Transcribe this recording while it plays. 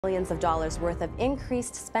millions of dollars worth of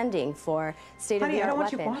increased spending for state-of-the-art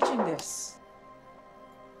weapons. Honey, I don't want you watching this.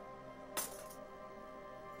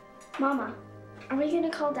 Mama, are we gonna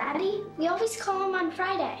call Daddy? We always call him on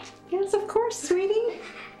Friday. Yes, of course, sweetie.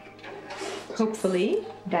 Hopefully,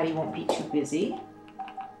 Daddy won't be too busy.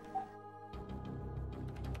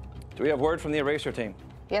 Do we have word from the Eraser team?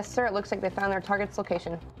 Yes, sir. It looks like they found their target's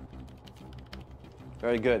location.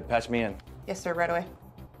 Very good. Patch me in. Yes, sir. Right away.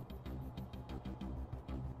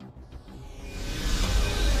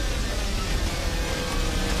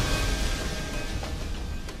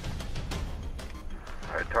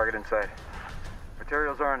 All right, target in sight.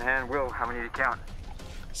 Materials are in hand. Will, how many do you count?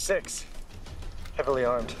 6. Heavily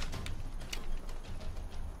armed.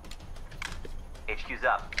 HQ's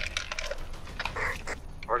up.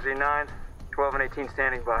 RZ9, 12 and 18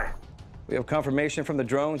 standing by. We have confirmation from the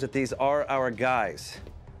drones that these are our guys.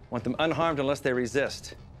 Want them unharmed unless they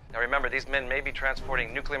resist. Now remember, these men may be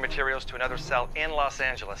transporting nuclear materials to another cell in Los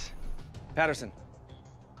Angeles. Patterson.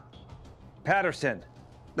 Patterson.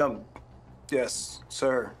 Yes,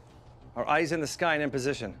 sir. Our eyes in the sky and in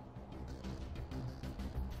position.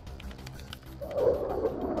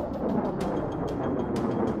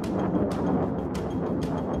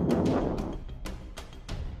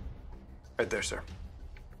 Right there, sir.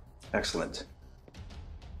 Excellent.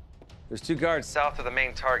 There's 2 guards south of the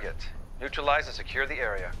main target. Neutralize and secure the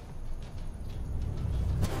area.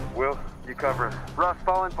 Will, you cover us. Russ,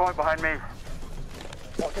 fall in point behind me.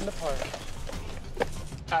 Walk in the park.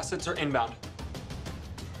 Assets are inbound.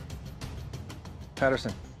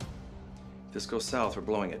 Patterson. If this goes south, we're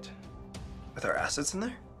blowing it. Are there assets in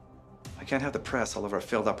there? I can't have the press all over our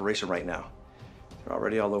failed operation right now. They're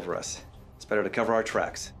already all over us. It's better to cover our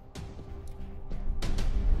tracks.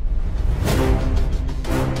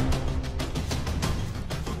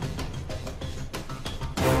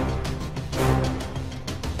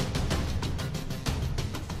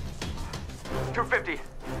 $250.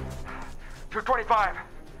 $225.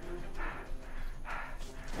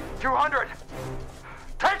 $200.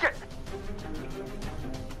 Take it!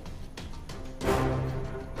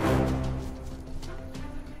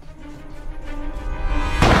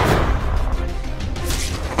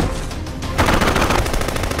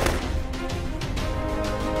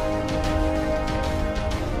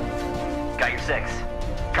 Got your 6.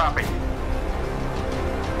 Copy.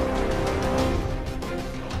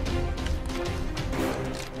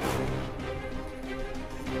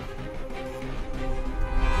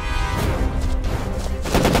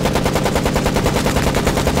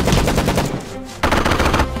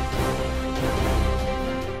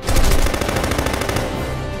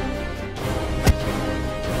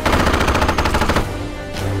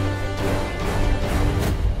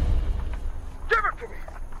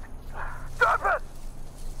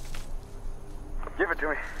 Give it to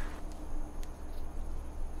me.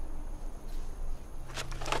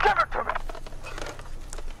 Give it to me!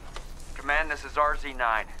 Command, this is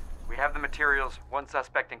RZ9. We have the materials, 1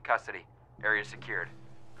 suspect in custody. Area secured.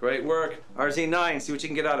 Great work. RZ9, see what you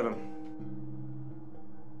can get out of him.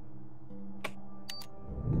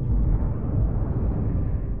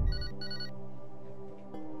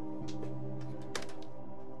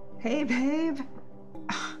 Hey, babe.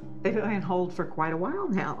 They've been on hold for quite a while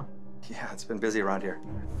now. Yeah, it's been busy around here.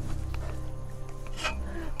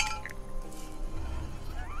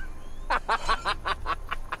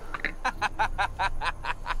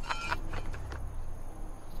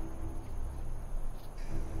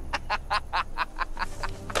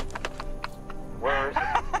 Where is it?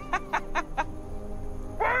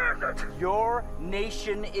 Where is it? Your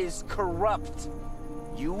nation is corrupt.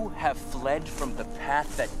 You have fled from the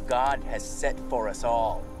path that God has set for us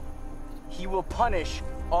all. He will punish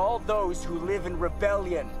all those who live in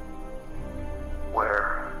rebellion.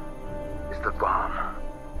 Where is the bomb?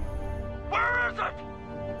 Where is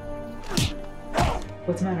it?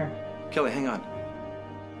 What's the matter? Kelly, hang on.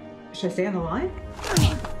 Should I stay on the line?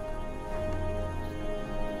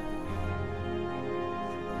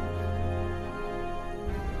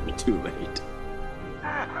 Too late.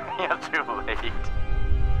 Yeah, too late.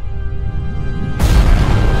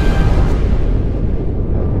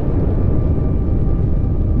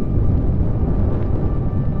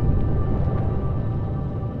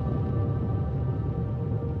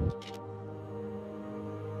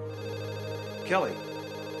 Kelly.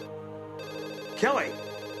 Kelly!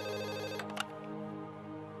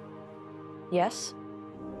 Yes?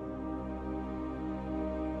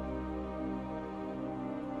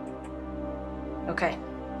 Okay.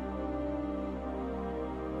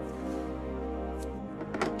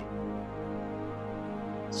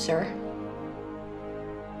 Sir?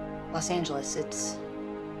 Los Angeles, it's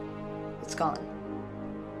gone.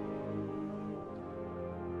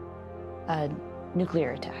 A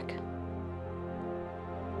nuclear attack.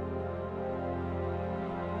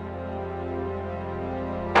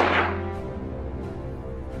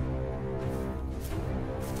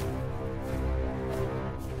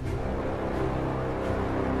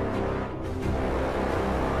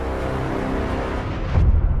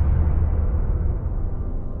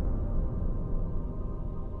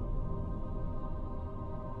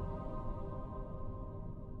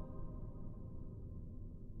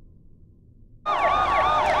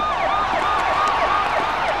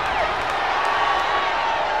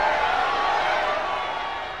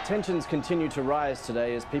 Tensions continue to rise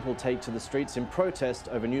today as people take to the streets in protest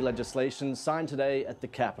over new legislation signed today at the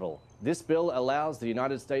Capitol. This bill allows the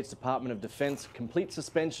United States Department of Defense complete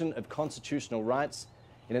suspension of constitutional rights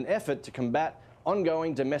in an effort to combat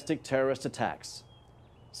ongoing domestic terrorist attacks.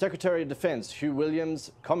 Secretary of Defense Hugh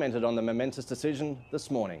Williams commented on the momentous decision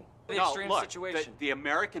this morning. The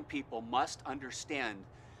American people must understand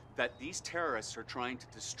that these terrorists are trying to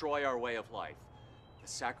destroy our way of life. The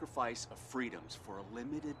sacrifice of freedoms for a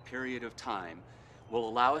limited period of time will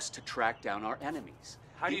allow us to track down our enemies.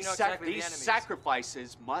 How do you know exactly the These enemies?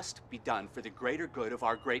 sacrifices must be done for the greater good of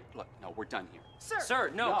our great... Look, no, we're done here. Sir,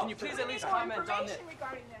 no, can you please at least comment on this?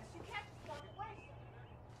 Regarding this. You can't just walk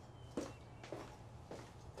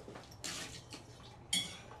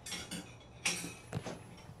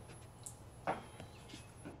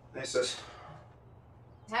away. Hey, sis.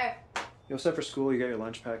 Hey. You all set for school? You got your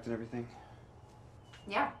lunch packed and everything?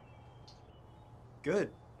 Yeah. Good.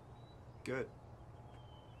 Good.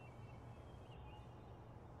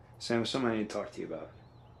 Sam, there's something I need to talk to you about.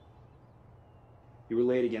 You were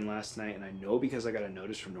late again last night, and I know because I got a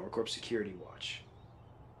notice from Norcorp Security Watch.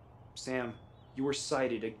 Sam, you were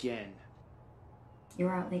cited again. You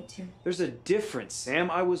were out late too. There's a difference, Sam.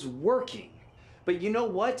 I was working. But you know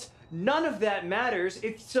what? None of that matters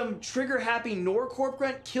if some trigger-happy Norcorp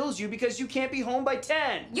grunt kills you because you can't be home by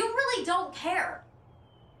 10. You really don't care.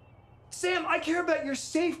 Sam, I care about your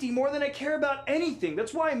safety more than I care about anything.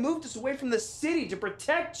 That's why I moved us away from the city, to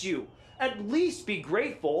protect you. At least be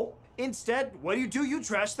grateful. Instead, what do? You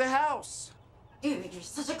trash the house. Dude, you're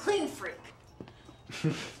such a clean freak.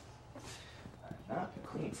 I'm not a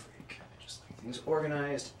clean freak. I just like things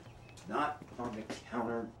organized, not on the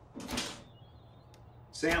counter.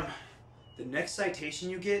 Sam, the next citation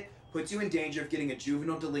you get puts you in danger of getting a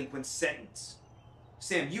juvenile delinquent sentence.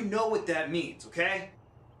 Sam, you know what that means, okay?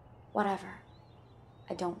 Whatever.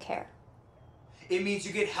 I don't care. It means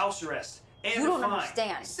you get house arrest and You don't a fine.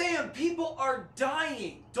 understand. Sam, people are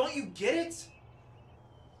dying. Don't you get it?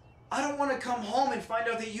 I don't want to come home and find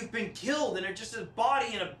out that you've been killed and it's just a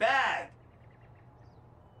body in a bag.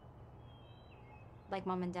 Like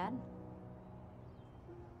Mom and Dad?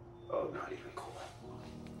 Oh, not even cool.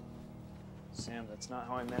 Sam, that's not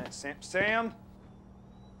how I meant it. Sam?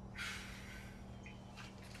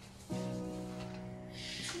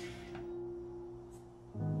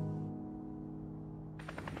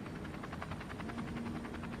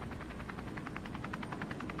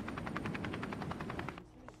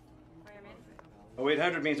 Oh,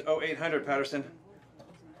 0800 means 0800, Patterson.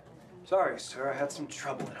 Sorry, sir. I had some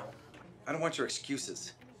trouble at home. I don't want your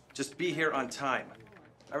excuses. Just be here on time.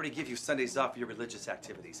 I already give you Sundays off for your religious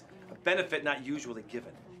activities. A benefit not usually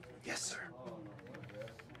given. Yes, sir.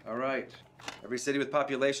 All right. Every city with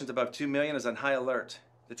populations above 2 million is on high alert.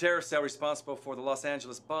 The terror cell responsible for the Los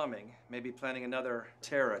Angeles bombing may be planning another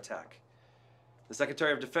terror attack. The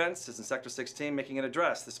Secretary of Defense is in Sector 16 making an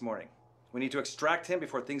address this morning. We need to extract him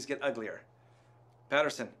before things get uglier.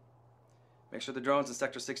 Patterson, make sure the drones in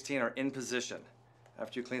Sector 16 are in position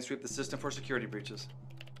after you clean sweep the system for security breaches.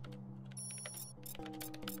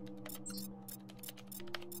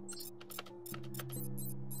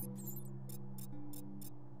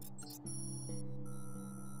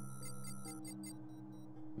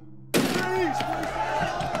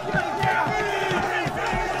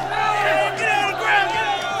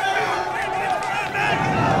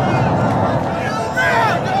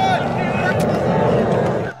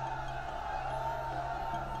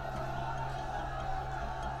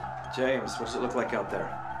 James, what does it look like out there?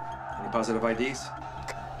 Any positive IDs?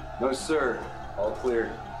 No, sir. All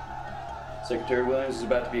clear. Secretary Williams is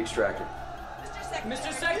about to be extracted.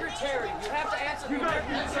 Mr. Secretary, you have to answer the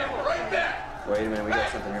Right back! Wait a minute, we got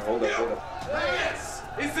something here. Hold up. This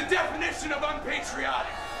is the definition of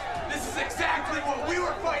unpatriotic. This is exactly what we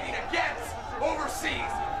were fighting against overseas.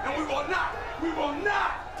 And we will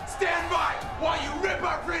not stand by while you rip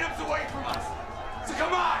our freedoms away from us. So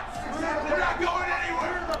come on, we're not going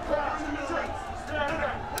anywhere.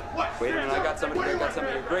 What? Wait a minute, I got somebody here,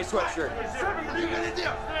 Gray sweatshirt. What are you gonna do?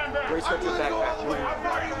 Gray sweatshirt backpack. How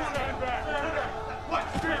far do you want to What?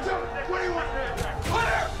 What do you want?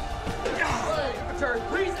 Clear! Secretary,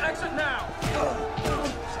 please exit now.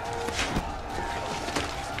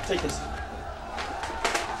 Take this.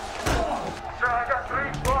 Sir, I got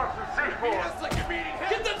 3 blocks of C4. That's like you're beating him.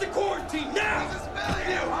 Get them to quarantine now! He's a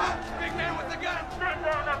civilian. You, huh? Big man with the gun. Stand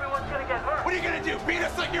down, everyone's gonna get hurt. What are you gonna do? Beat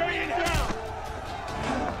us like you're beating him?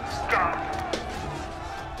 Stop.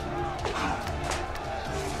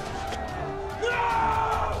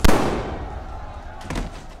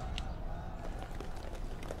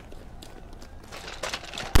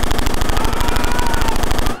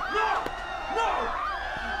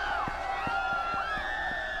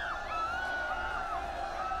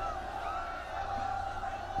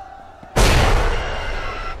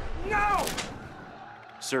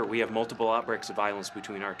 Sir, we have multiple outbreaks of violence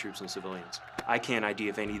between our troops and civilians. I can't ID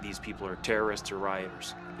if any of these people are terrorists or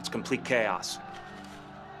rioters. It's complete chaos.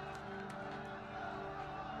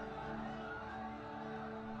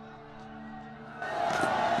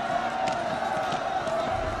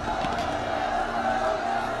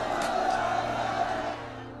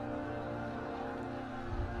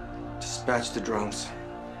 Dispatch the drones.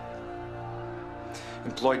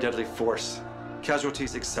 Employ deadly force.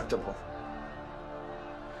 Casualties acceptable.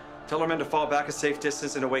 Tell our men to fall back a safe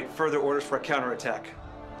distance and await further orders for a counterattack.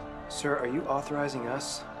 Sir, are you authorizing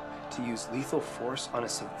us to use lethal force on a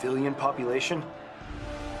civilian population?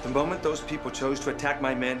 The moment those people chose to attack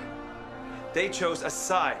my men, they chose a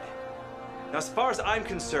side. Now, as far as I'm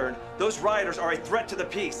concerned, those rioters are a threat to the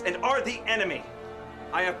peace and are the enemy.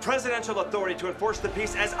 I have presidential authority to enforce the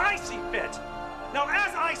peace as I see fit. Now,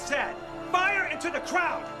 as I said, fire into the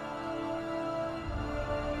crowd!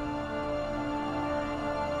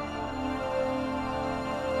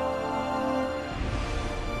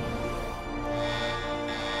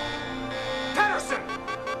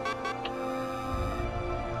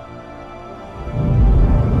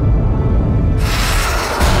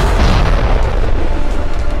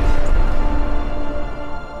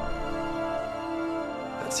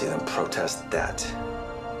 See them protest that.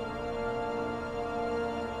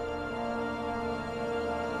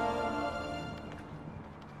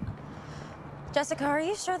 Jessica, are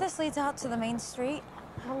you sure this leads out to the main street?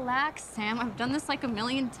 Relax, Sam. I've done this like a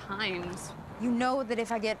million times. You know that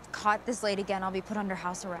if I get caught this late again, I'll be put under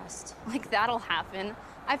house arrest. Like, that'll happen.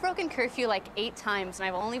 I've broken curfew like 8 times, and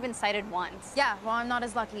I've only been cited once. Yeah, well, I'm not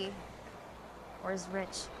as lucky or as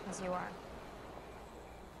rich as you are.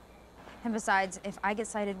 And besides, if I get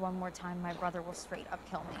cited one more time, my brother will straight up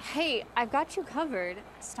kill me. Hey, I've got you covered.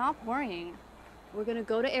 Stop worrying. We're gonna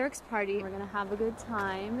go to Eric's party, we're gonna have a good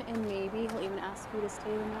time, and maybe he'll even ask you to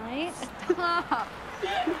stay the night. Stop!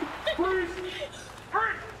 Freeze!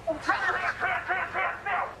 Freeze!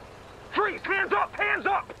 Freeze! Hands up! Hands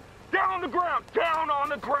up! Down on the ground! Down on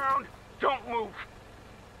the ground! Don't move!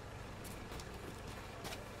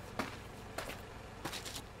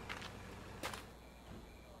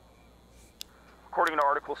 According to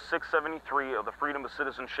Article 673 of the Freedom of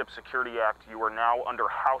Citizenship Security Act, you are now under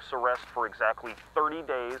house arrest for exactly 30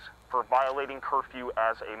 days for violating curfew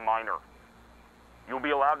as a minor. You'll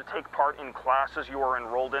be allowed to take part in classes you are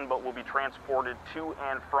enrolled in, but will be transported to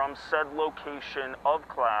and from said location of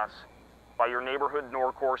class by your neighborhood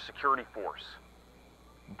Norcor security force.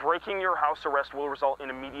 Breaking your house arrest will result in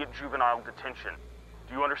immediate juvenile detention.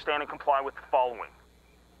 Do you understand and comply with the following?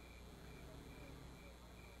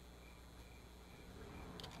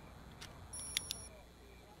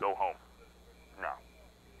 Go home. Now.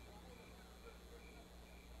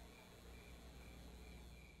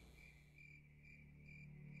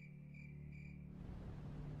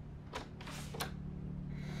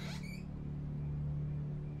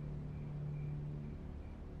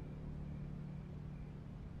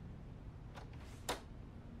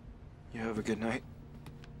 You have a good night?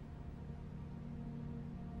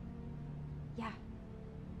 Yeah.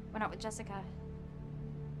 Went out with Jessica.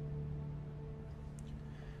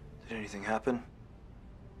 Did anything happen?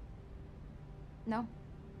 No.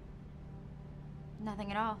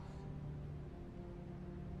 Nothing at all.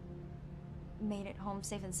 Made it home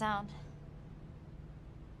safe and sound.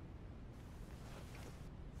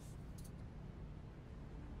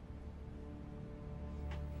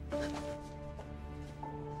 I'm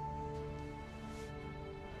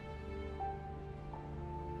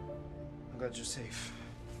glad you're safe.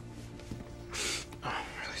 Oh,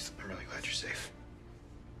 I'm really glad you're safe.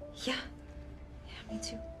 Yeah. Yeah, me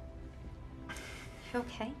too. You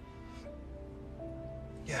okay?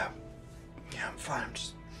 Yeah. Yeah, I'm fine. I'm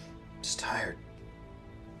just tired.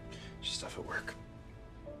 Just stuff at work.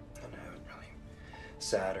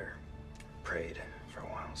 sat or prayed for a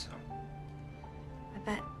while, so. I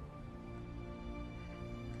bet.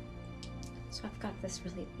 So I've got this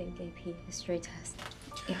really big AP history test.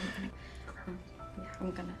 Yeah,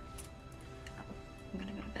 I'm gonna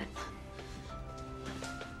go to bed.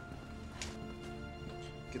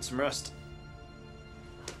 Get some rest.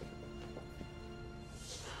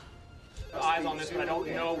 Eyes on this, but I don't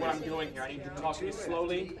know what I'm doing here. I need to talk to you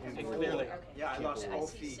slowly and clearly. Yeah, I lost all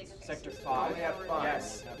feet. Sector 5.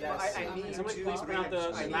 Yes. I need somebody please print out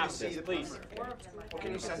the map, please. Well,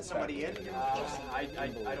 can you send somebody in? I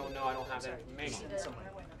don't know. I don't have that information.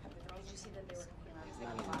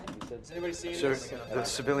 Has anybody seen Sir, this? the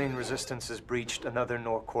civilian resistance has breached another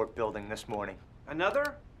Norcorp building this morning.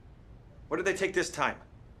 Another? What did they take this time?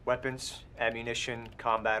 Weapons, ammunition,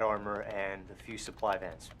 combat armor, and a few supply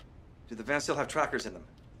vans. Do the vans still have trackers in them?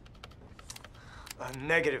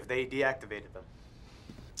 Negative. They deactivated them.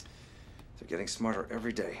 They're getting smarter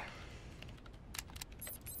every day.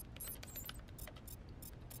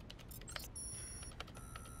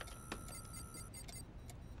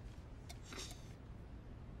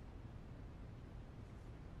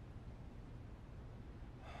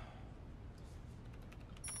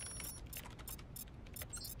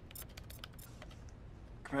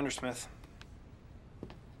 Commander Smith.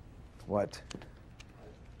 What?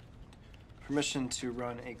 Permission to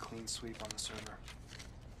run a clean sweep on the server.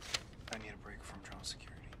 I need a break from drone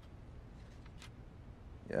security.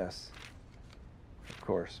 Yes. Of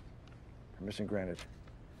course. Permission granted.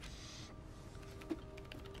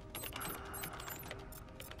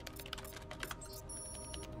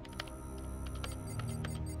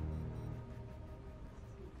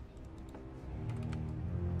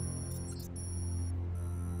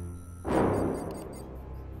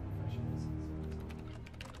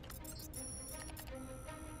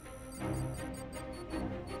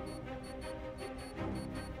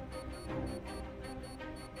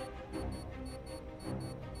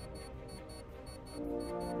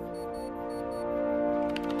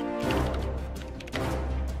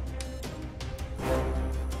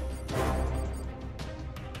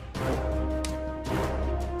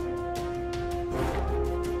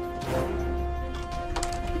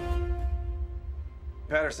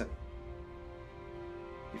 Patterson,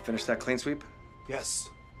 you finished that clean sweep? Yes.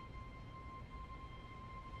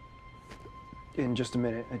 In just a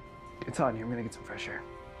minute. It's hot in here. I'm gonna get some fresh air.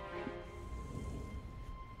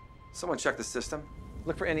 Someone check the system.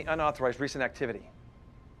 Look for any unauthorized recent activity.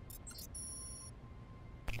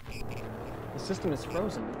 The system is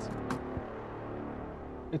frozen.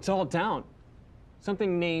 It's all down.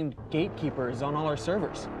 Something named Gatekeeper is on all our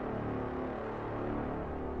servers.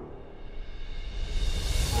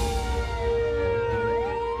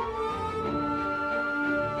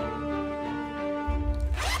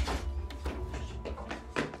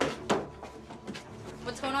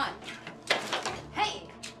 What's going on? Hey,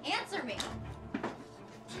 answer me.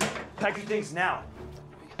 Pack your things now.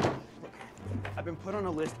 I've been put on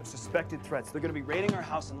a list of suspected threats. They're going to be raiding our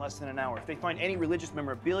house in less than an hour. If they find any religious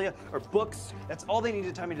memorabilia or books, that's all they need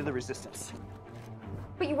to tie me to the resistance.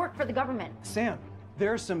 But you work for the government. Sam,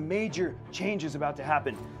 there are some major changes about to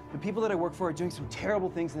happen. The people that I work for are doing some terrible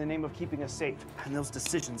things in the name of keeping us safe. And those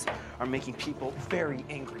decisions are making people very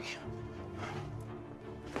angry.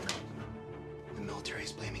 The military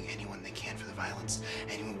is blaming anyone they can for the violence.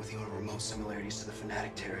 Anyone with even remote similarities to the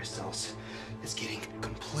fanatic terrorist cells is getting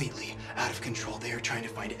completely out of control. They are trying to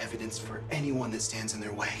find evidence for anyone that stands in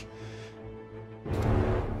their way.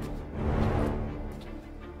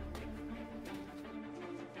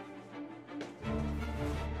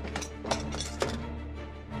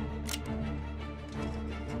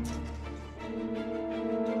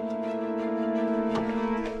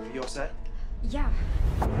 You all set? Yeah.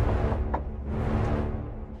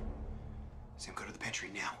 Sam, go to the pantry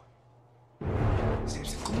now. Sam,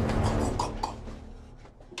 go.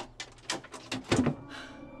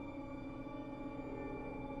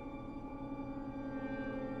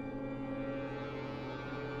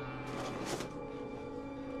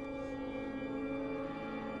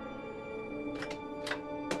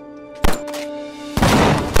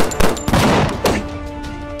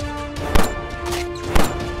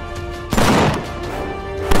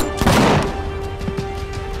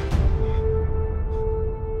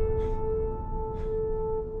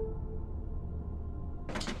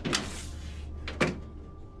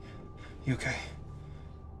 You okay?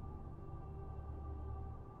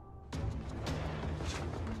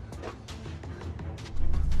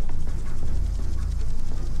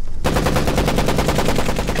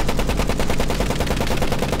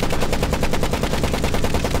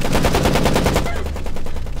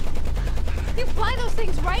 You fly those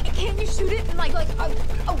Can't you shoot it in like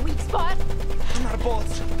a weak spot? I'm out of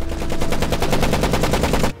bullets.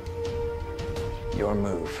 Your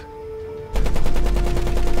move.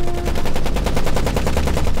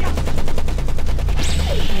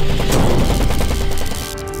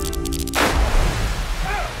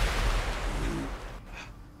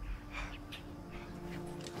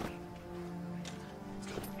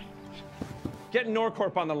 Get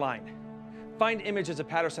Norcorp on the line. Find images of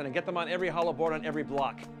Patterson and get them on every hollow board on every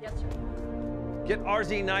block. Yes, sir. Get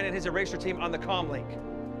RZ9 and his erasure team on the comm link.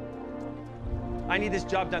 I need this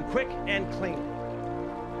job done quick and clean.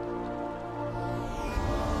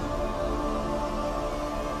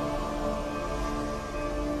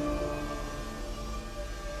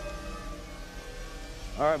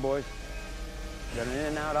 All right, boys. Got an in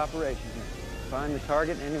and out operation here. Find the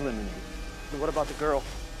target and eliminate it. What about the girl?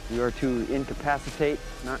 We are to incapacitate,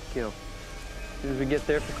 not kill. As soon as we get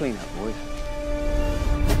there for cleanup, boys.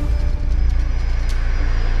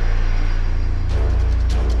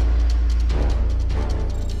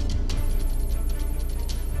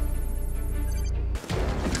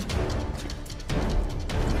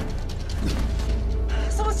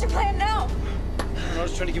 So what's your plan now? I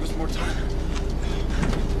was trying to give us more time.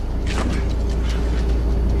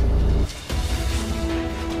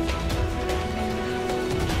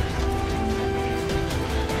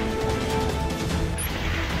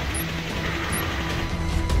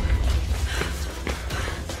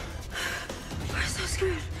 We're so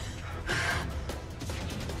screwed.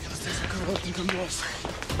 Let's take some cover. Let them come to us.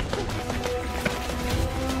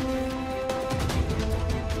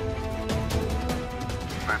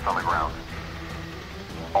 Boots on the ground.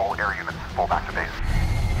 All air units, fall back to base.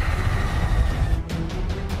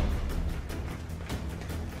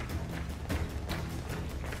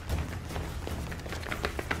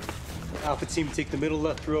 Alpha team, we take the middle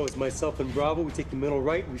left row as myself and Bravo. We take the middle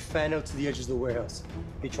right. We fan out to the edges of the warehouse.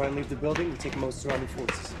 They try and leave the building. We take most surrounding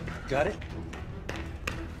forces. Got it?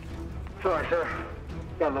 Sorry, sir.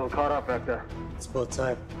 Got a little caught up back there. It's about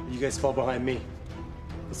time. You guys fall behind me.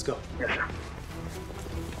 Let's go. Yes, sir.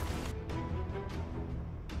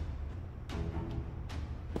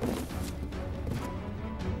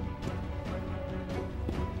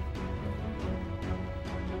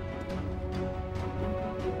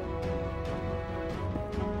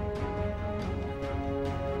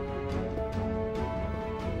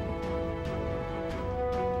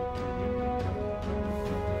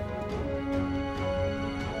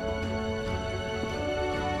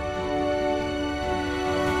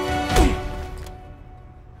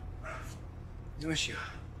 No issue.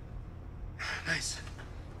 Nice.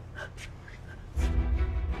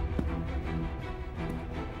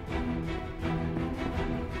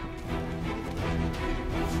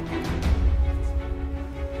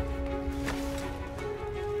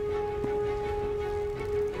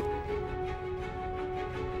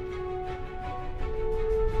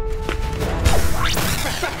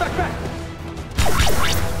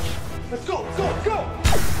 Let's go, let's go, let's go!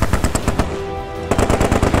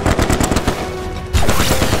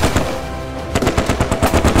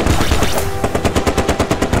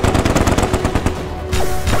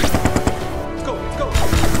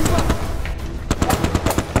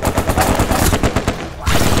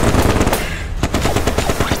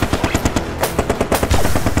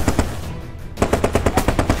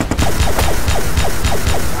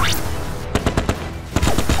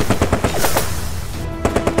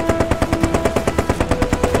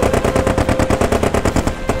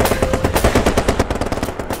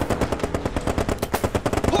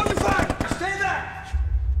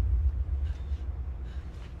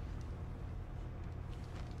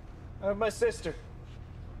 I have my sister,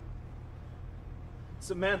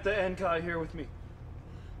 Samantha Enkai, here with me.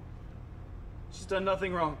 She's done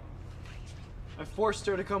nothing wrong. I forced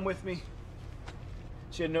her to come with me.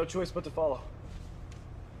 She had no choice but to follow.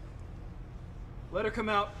 Let her come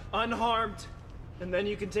out unharmed, and then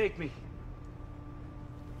you can take me.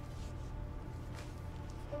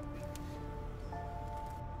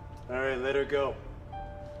 All right, let her go.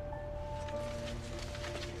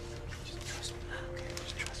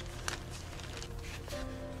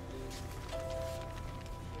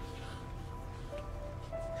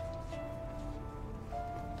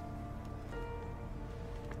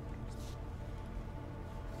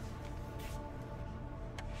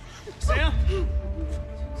 Sam?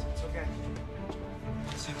 It's okay.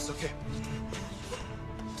 Sam, it's okay.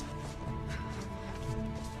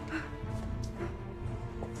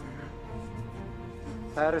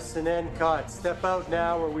 Patterson and Cott, step out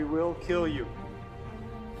now or we will kill you.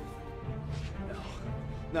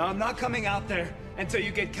 No, I'm not coming out there until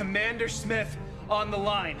you get Commander Smith on the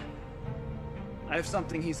line. I have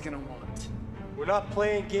something he's gonna want. We're not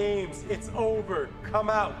playing games. It's over. Come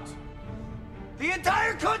out. The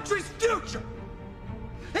entire country's future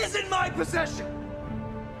is in my possession.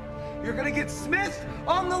 You're gonna get Smith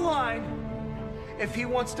on the line if he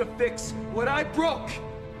wants to fix what I broke.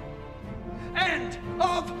 End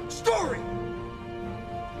of story.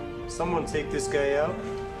 Someone take this guy out.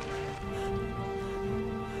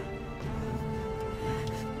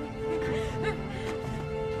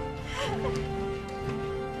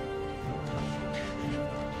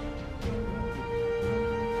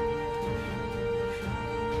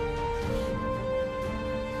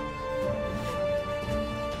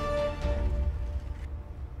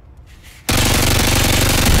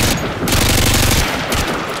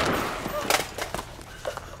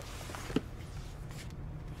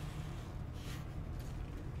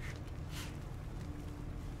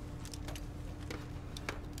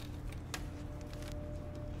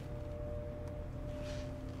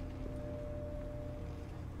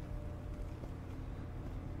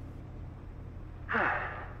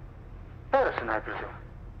 Patterson, I presume.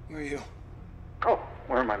 Who are you? Oh,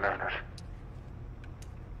 where are my manners?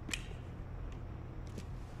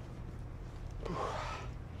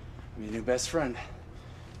 I'm your new best friend.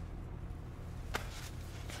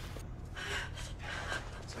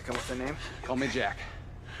 Does that come with a name? Call me Jack.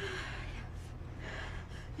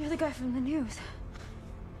 You're the guy from the news.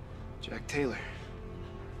 Jack Taylor,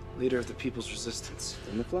 leader of the People's Resistance.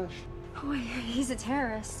 In the flesh. Oh, he's a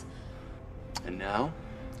terrorist. And now,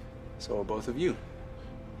 so are both of you.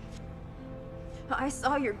 I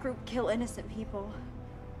saw your group kill innocent people.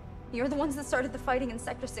 You're the ones that started the fighting in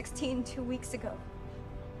Sector 16 2 weeks ago.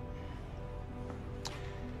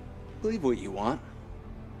 Believe what you want.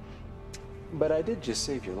 But I did just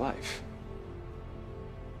save your life.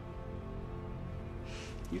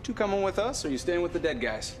 You two coming with us, or you staying with the dead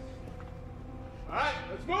guys? All right,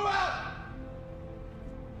 let's move out.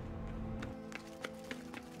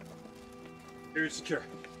 Area secure.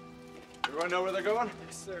 Everyone know where they're going?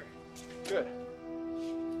 Yes, sir. Good.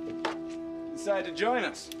 Decided to join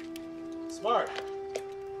us. Smart.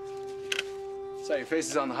 Saw your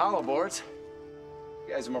faces on the hollow boards.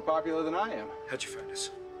 You guys are more popular than I am. How'd you find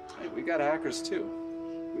us? Hey, we got hackers too.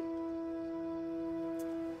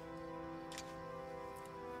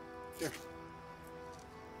 Here.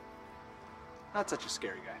 Not such a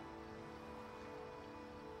scary guy.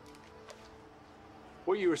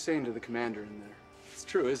 What you were saying to the commander in there, it's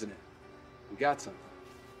true, isn't it? We got something.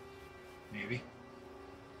 Maybe.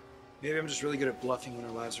 Maybe I'm just really good at bluffing when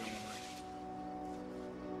our lives are on the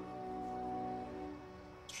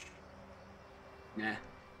line. Nah.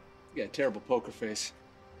 You got a terrible poker face.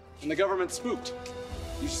 And the government's spooked.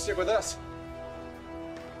 You should stick with us.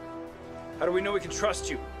 How do we know we can trust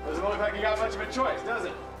you? Doesn't look like you got much of a choice, does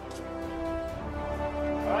it?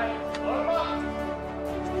 All right, load 'em up!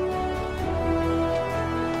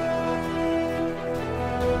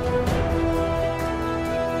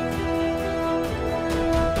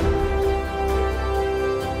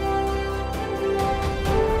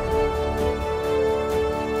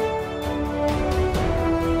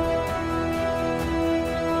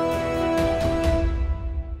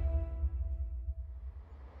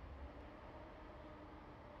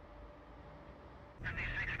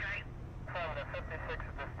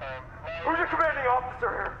 Who's your commanding officer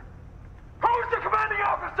here? Who's the commanding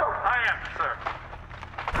officer? I am, sir.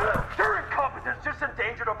 Your incompetence just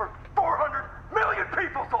endangered over 400 million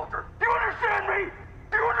people, soldier. Do you understand me?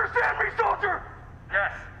 Do you understand me, soldier?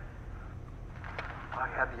 Yes. If I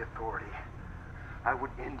had the authority, I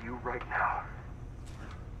would end you right now.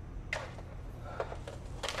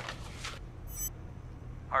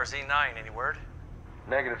 RZ9, any word?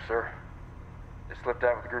 Negative, sir. They slipped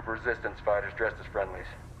out with a group of resistance fighters dressed as friendlies.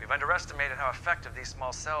 We've underestimated how effective these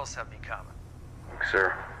small cells have become. Look,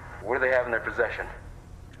 sir, what do they have in their possession?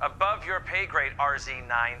 Above your pay grade,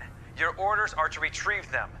 RZ9. Your orders are to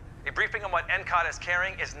retrieve them. A briefing on what NCOT is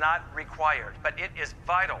carrying is not required, but it is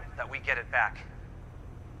vital that we get it back.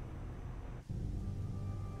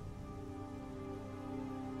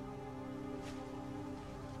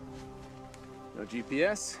 No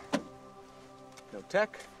GPS, no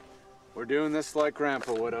tech. We're doing this like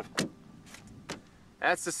Grandpa would have.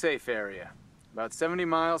 That's the safe area. About 70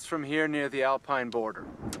 miles from here near the Alpine border.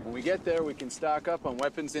 When we get there, we can stock up on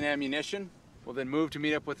weapons and ammunition. We'll then move to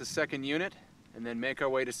meet up with the 2nd unit, and then make our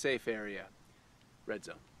way to safe area. Red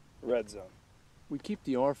zone. Red zone. We keep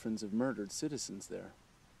the orphans of murdered citizens there.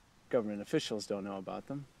 Government officials don't know about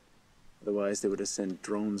them. Otherwise, they would have sent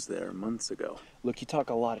drones there months ago. Look, you talk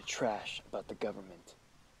a lot of trash about the government.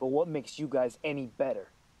 But what makes you guys any better?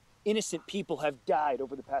 Innocent people have died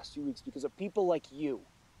over the past few weeks because of people like you.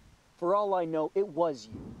 For all I know, it was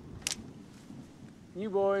you. You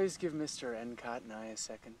boys give Mr. Endicott and I a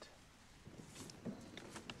second.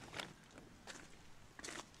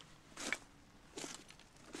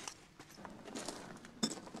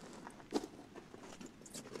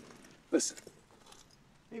 Listen,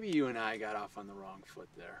 maybe you and I got off on the wrong foot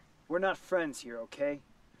there. We're not friends here, okay?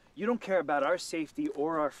 You don't care about our safety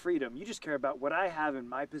or our freedom. You just care about what I have in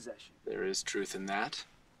my possession. There is truth in that.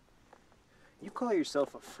 You call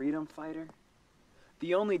yourself a freedom fighter?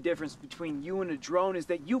 The only difference between you and a drone is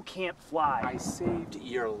that you can't fly. I saved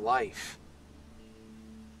your life.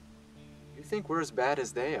 You think we're as bad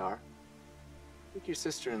as they are? Take your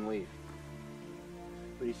sister and leave.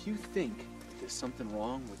 But if you think there's something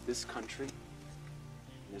wrong with this country,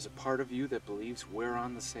 and there's a part of you that believes we're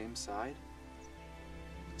on the same side,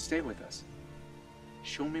 stay with us.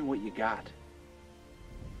 Show me what you got.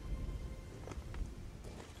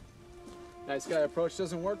 Nice guy approach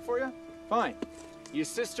doesn't work for you? Fine. Your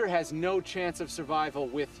sister has no chance of survival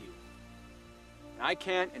with you. I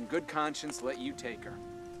can't, in good conscience, let you take her.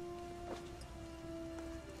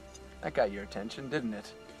 That got your attention, didn't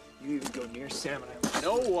it? You even go near Sam and I.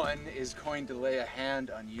 No one is going to lay a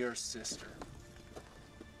hand on your sister.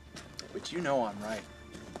 But you know I'm right.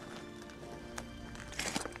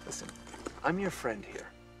 Listen, I'm your friend here.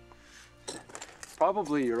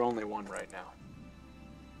 Probably your only one right now.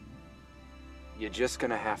 You're just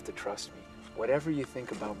gonna have to trust me. Whatever you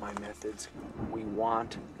think about my methods, we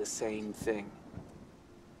want the same thing.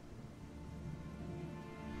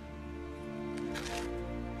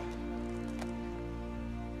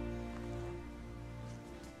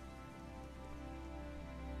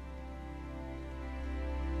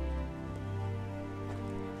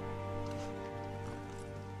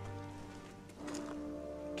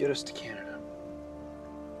 Get us to Canada.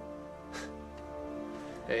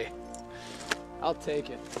 Hey, I'll take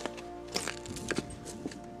it.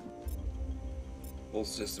 Whole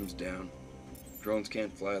system's down. Drones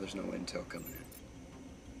can't fly, there's no intel coming in.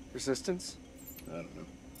 Resistance? I don't know.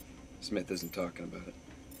 Smith isn't talking about it.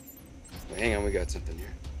 Well, hang on, we got something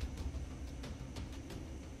here.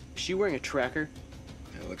 Is she wearing a tracker?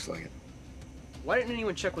 Yeah, looks like it. Why didn't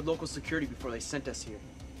anyone check with local security before they sent us here?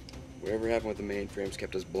 Whatever happened with the mainframes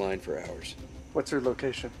kept us blind for hours. What's her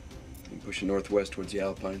location? Been pushing northwest towards the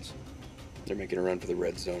Alpines. They're making a run for the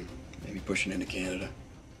red zone. Maybe pushing into Canada.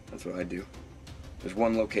 That's what I do. There's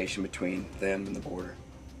one location between them and the border.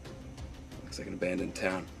 Looks like an abandoned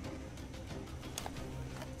town.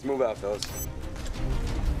 Let's move out, fellas.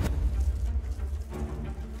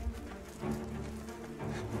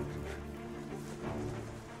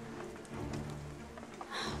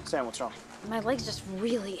 Sam, what's wrong? My leg's just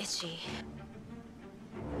really itchy.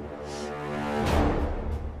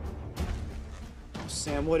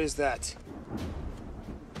 Sam, what is that?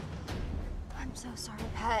 I'm so sorry,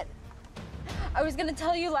 Pat. I was gonna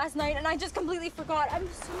tell you last night and I just completely forgot. I'm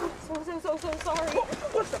so sorry.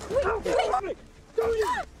 What the hell? Please. Don't you?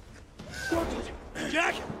 Don't touch it.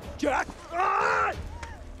 Jack! Jack! Ah!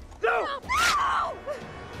 No! No!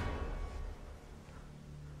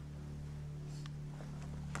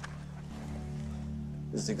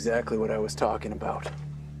 This is exactly what I was talking about.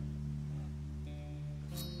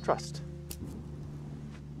 Trust.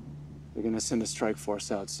 They're gonna send a strike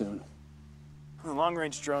force out soon. The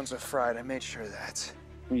long-range drones are fried. I made sure of that.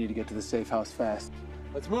 We need to get to the safe house fast.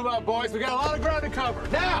 Let's move out, boys. We got a lot of ground to cover.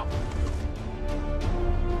 Now!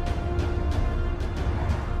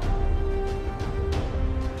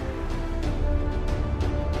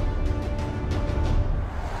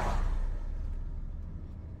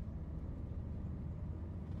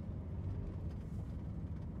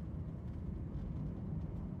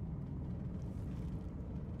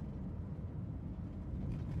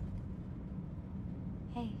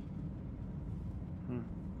 Hey.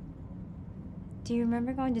 Do you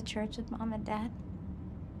remember going to church with Mom and Dad?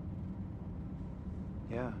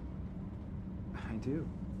 Yeah, I do.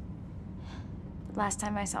 The last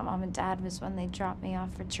time I saw Mom and Dad was when they dropped me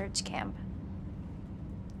off for church camp.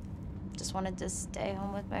 Just wanted to stay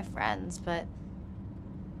home with my friends, but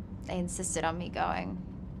they insisted on me going.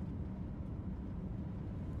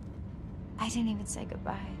 I didn't even say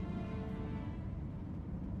goodbye.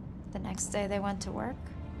 The next day they went to work,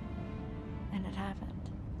 and it happened.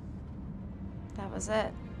 That was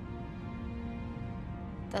it.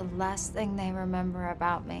 The last thing they remember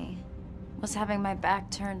about me was having my back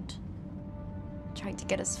turned, trying to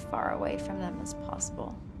get as far away from them as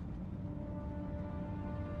possible.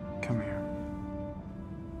 Come here.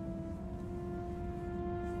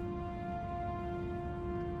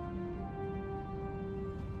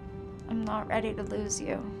 not ready to lose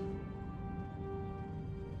you.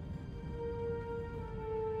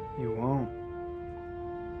 You won't.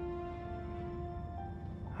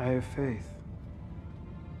 I have faith.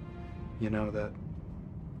 You know that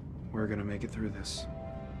we're gonna make it through this.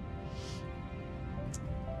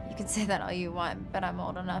 You can say that all you want, but I'm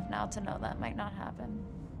old enough now to know that might not happen.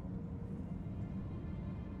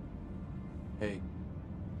 Hey,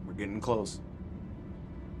 we're getting close.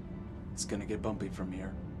 It's gonna get bumpy from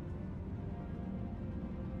here.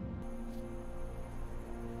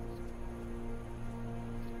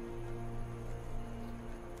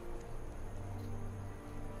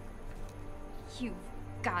 You've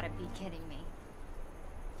gotta be kidding me.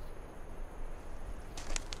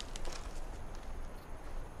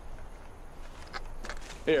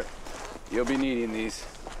 Here, you'll be needing these.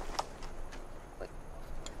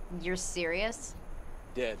 You're serious?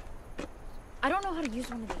 Dead. I don't know how to use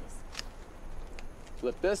one of these.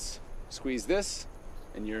 Flip this, squeeze this,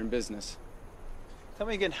 and you're in business. Tell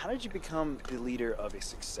me again, how did you become the leader of a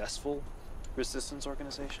successful resistance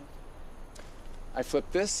organization? I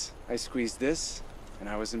flipped this, I squeezed this, and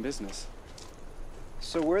I was in business.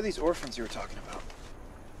 So where are these orphans you were talking about?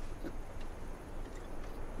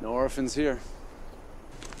 No orphans here.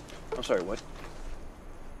 I'm sorry, what?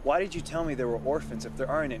 Why did you tell me there were orphans if there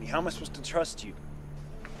aren't any? How am I supposed to trust you?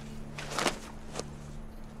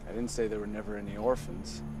 I didn't say there were never any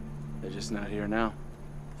orphans. They're just not here now.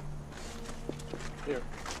 Here,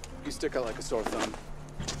 you stick out like a sore thumb.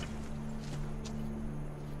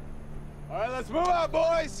 All right, let's move out,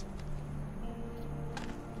 boys!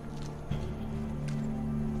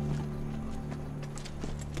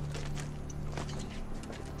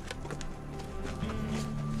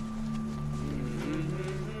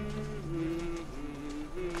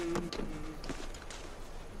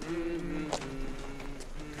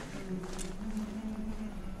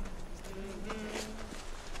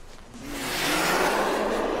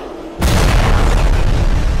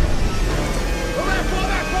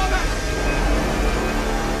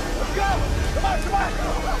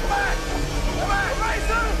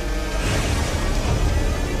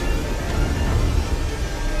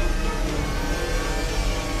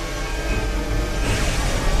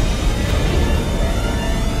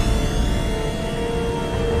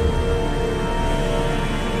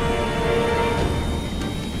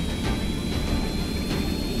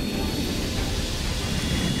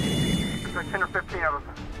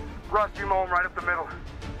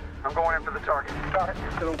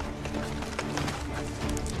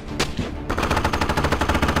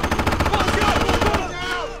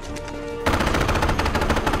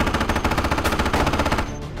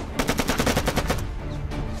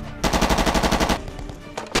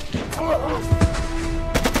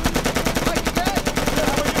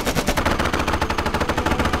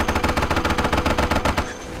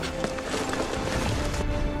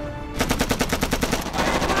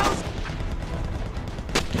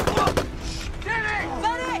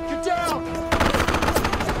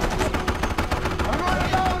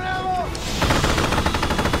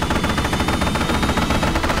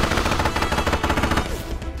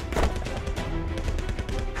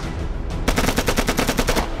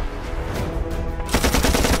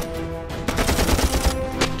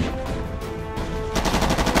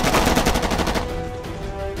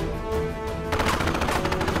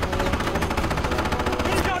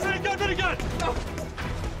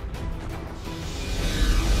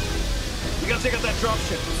 Take out that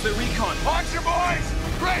dropship. It's the recon. Watch your boys!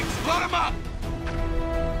 Brakes! Load them up!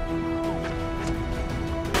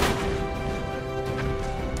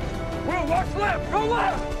 Will, watch left! Go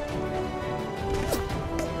left!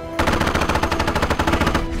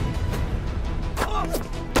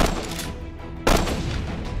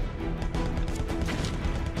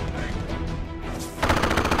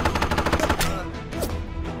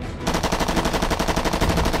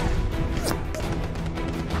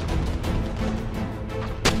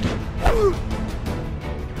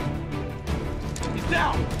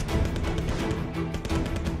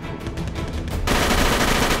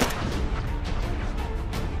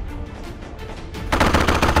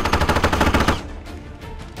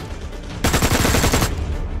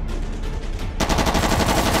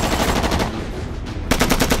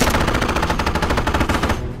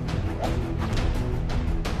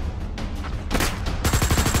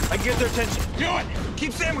 Get their attention. Do it!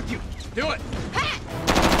 Keep Sam with you. Do it!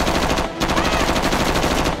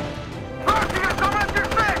 Run! You got someone at your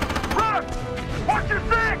six! Run! Watch your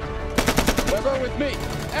six! Weber with me.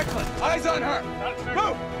 Eklund, eyes on her.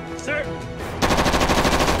 Move! Sir!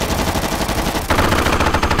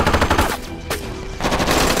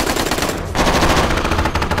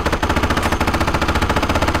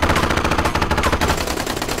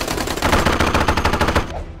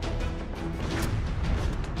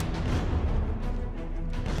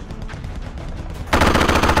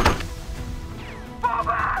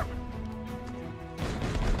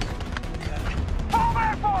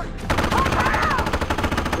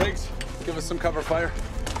 Briggs, give us some cover fire.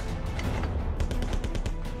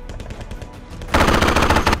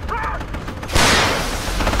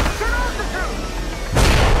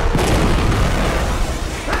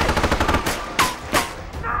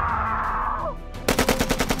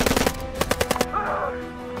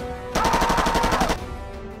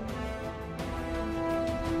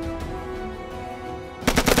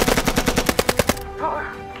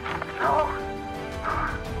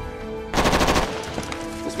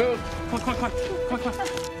 Let's move. Come on.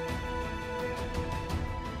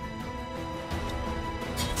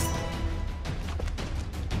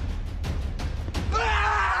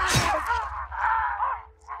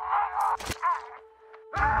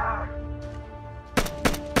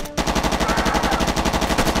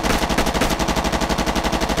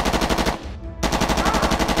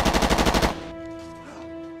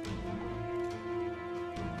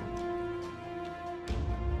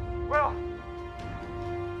 Will,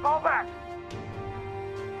 fall back.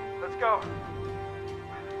 Let's go.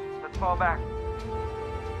 Let's fall back.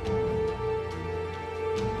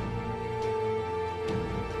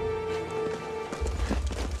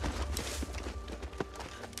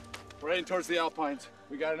 We're heading towards the Alpines.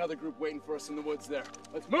 We got another group waiting for us in the woods there.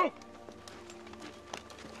 Let's move!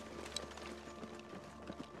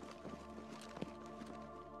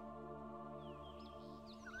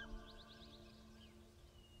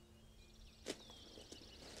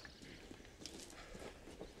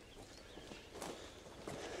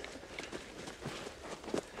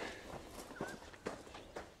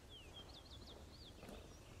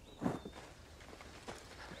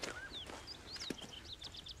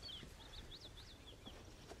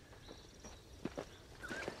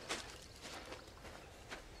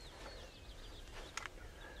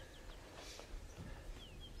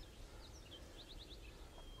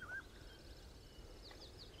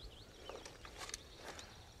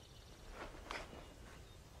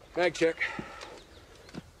 Mag check.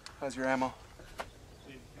 How's your ammo?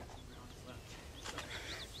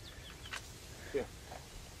 Here.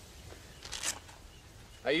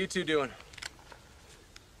 How you two doing?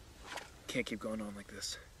 Can't keep going on like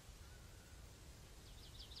this.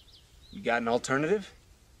 You got an alternative?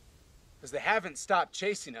 Because they haven't stopped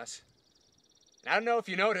chasing us. And I don't know if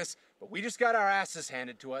you noticed, but we just got our asses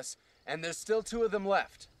handed to us, and there's still 2 of them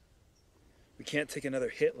left. We can't take another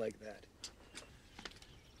hit like that.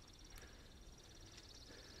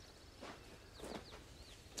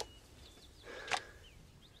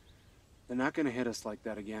 They're not gonna hit us like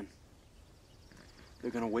that again.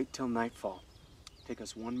 They're gonna wait till nightfall. Take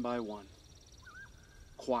us one by one.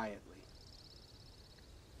 Quietly.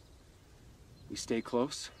 We stay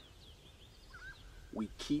close. We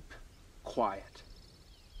keep quiet.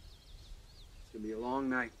 It's gonna be a long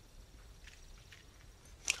night.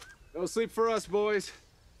 No sleep for us, boys.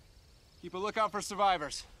 Keep a lookout for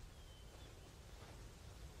survivors.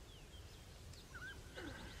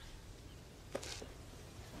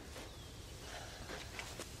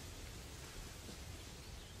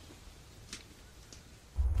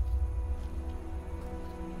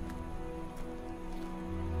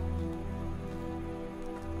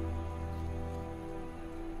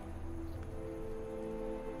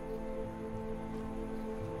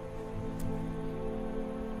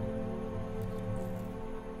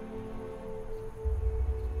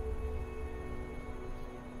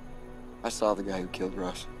 I saw the guy who killed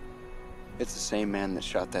Russ. It's the same man that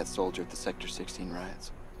shot that soldier at the Sector 16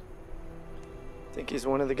 riots. Think he's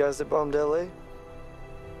one of the guys that bombed LA?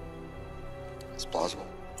 It's plausible.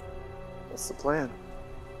 What's the plan?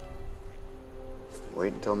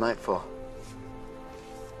 Wait until nightfall.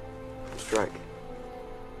 Strike.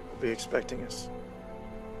 We'll be expecting us.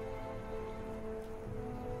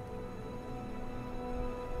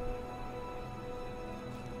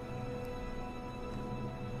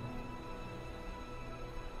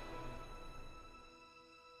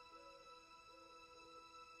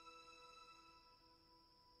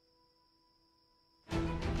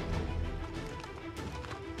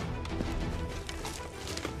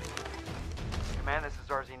 Command, this is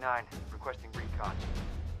RZ-9, requesting recon.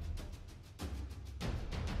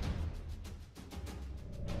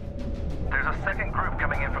 There's a second group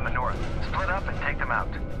coming in from the north. Split up and take them out.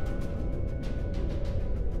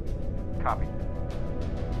 Copy.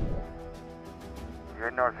 You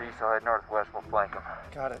head northeast, I'll head northwest, we'll flank them.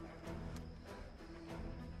 Got it.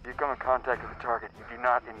 You come in contact with the target, you do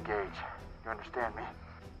not engage. You understand me?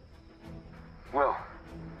 Will,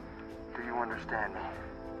 do you understand me?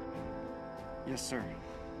 Yes, sir.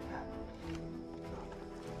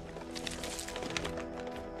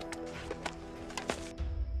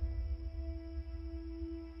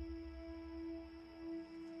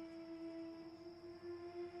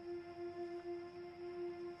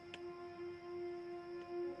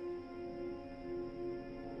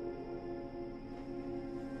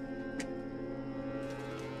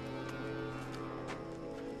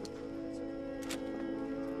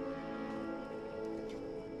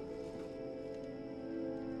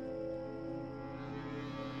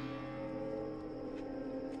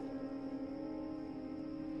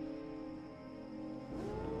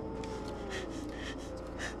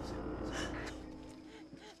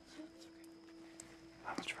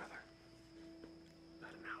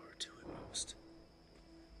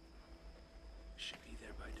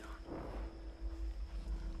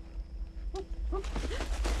 It's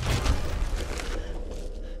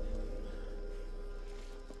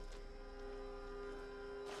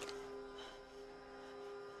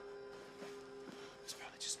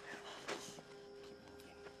probably just an animal.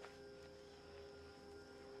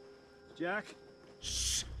 Jack?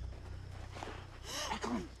 Shh!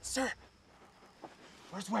 Sir!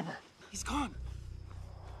 Where's Weber? He's gone.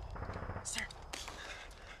 Sir.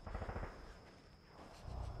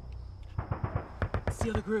 It's the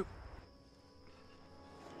other group.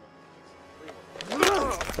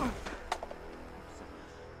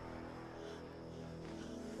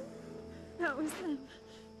 That was them.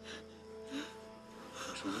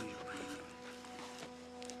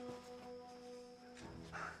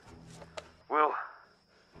 Will.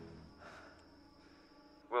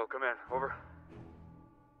 Will, come in. Over.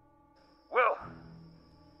 Will!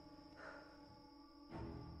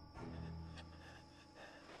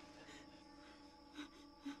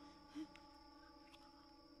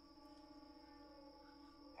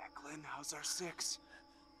 Eklund, how's our 6?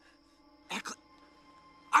 Eklund!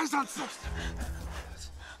 Eyes on 6!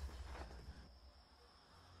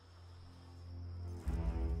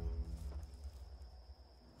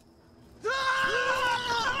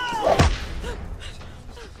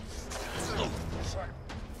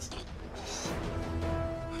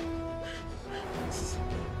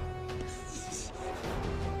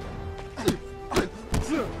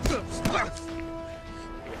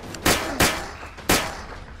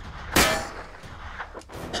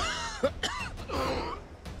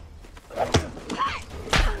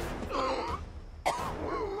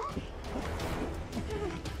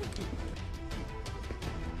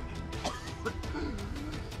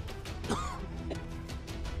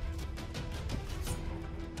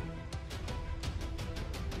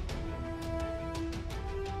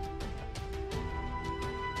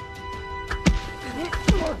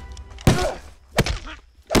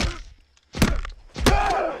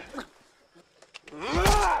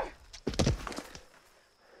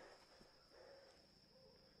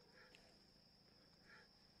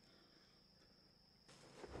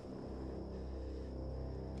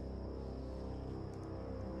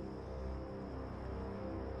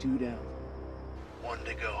 Two down. One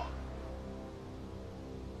to go.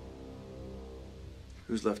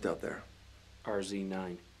 Who's left out there?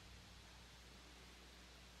 RZ9.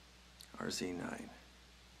 RZ9.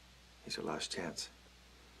 He's our last chance.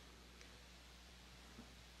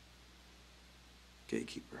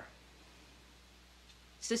 Gatekeeper.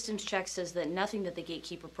 Systems check says that nothing that the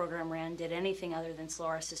Gatekeeper program ran did anything other than slow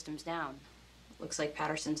our systems down. Looks like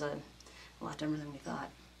Patterson's a lot dumber than we thought.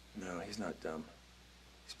 No, he's not dumb.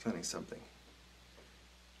 He's planning something.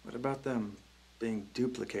 What about them being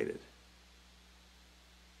duplicated?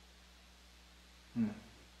 See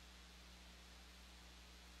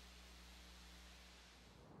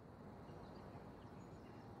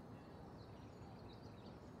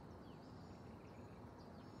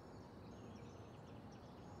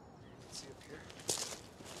up here?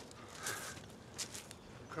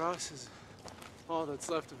 The cross is all that's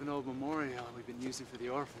left of an old memorial we've been using for the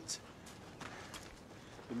orphans.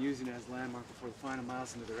 Been using it as a landmark before the final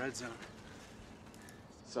miles into the red zone.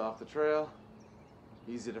 It's off the trail,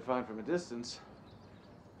 easy to find from a distance.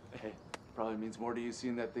 Hey, probably means more to you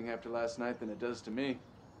seeing that thing after last night than it does to me.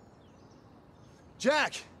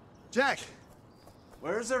 Jack! Jack!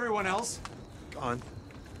 Where's everyone else? Gone.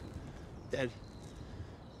 Dead.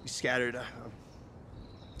 We scattered.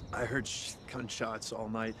 I heard gunshots all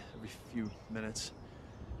night, every few minutes.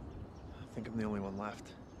 I think I'm the only one left.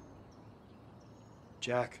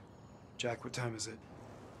 Jack, what time is it?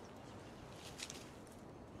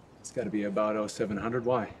 It's got to be about 0700.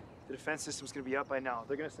 Why? The defense system's gonna be up by now.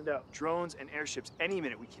 They're gonna send out drones and airships any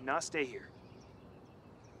minute. We cannot stay here.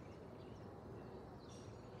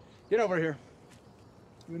 Get over here.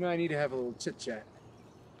 You and I need to have a little chit-chat.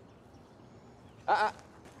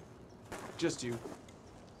 Just you.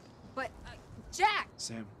 But, Jack!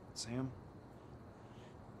 Sam,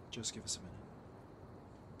 just give us a minute.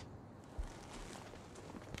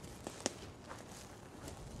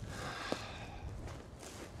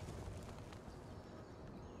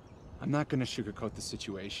 I'm not gonna sugarcoat the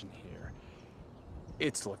situation here.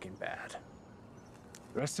 It's looking bad.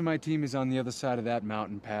 The rest of my team is on the other side of that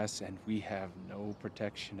mountain pass, and we have no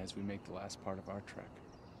protection as we make the last part of our trek.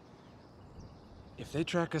 If they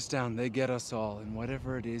track us down, they get us all, and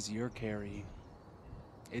whatever it is you're carrying,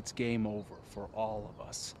 it's game over for all of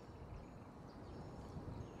us.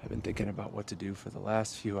 I've been thinking about what to do for the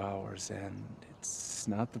last few hours, and it's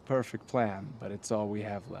not the perfect plan, but it's all we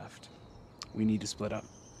have left. We need to split up.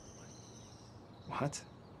 What?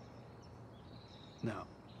 No.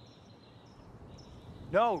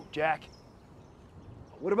 No, Jack.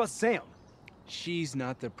 What about Sam? She's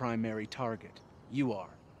not the primary target. You are.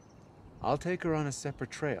 I'll take her on a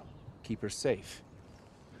separate trail. Keep her safe.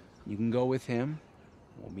 You can go with him.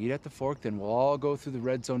 We'll meet at the fork, then we'll all go through the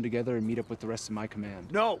red zone together and meet up with the rest of my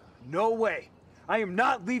command. No, no way. I am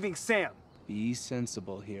not leaving Sam. Be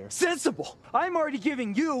sensible here. Sensible? I'm already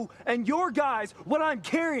giving you and your guys what I'm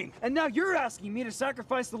carrying, and now you're asking me to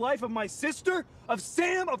sacrifice the life of my sister, of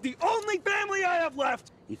Sam, of the only family I have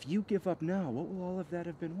left. If you give up now, what will all of that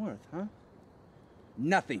have been worth, huh?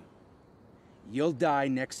 Nothing. You'll die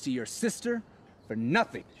next to your sister for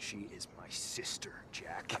nothing. She is my sister,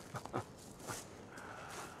 Jack.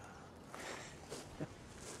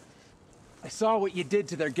 I saw what you did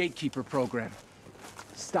to their gatekeeper program.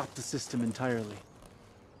 Stopped the system entirely.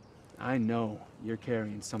 I know you're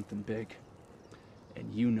carrying something big,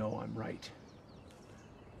 and you know I'm right.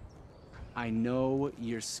 I know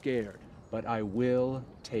you're scared, but I will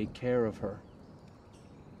take care of her.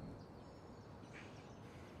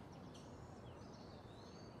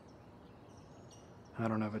 I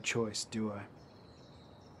don't have a choice, do I?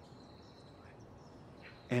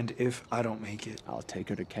 And if I don't make it, I'll take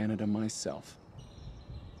her to Canada myself.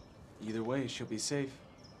 Either way, she'll be safe.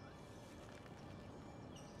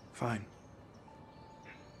 Fine.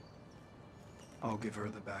 I'll give her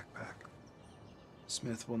the backpack.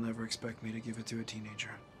 Smith will never expect me to give it to a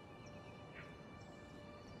teenager.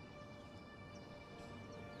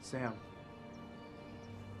 Sam.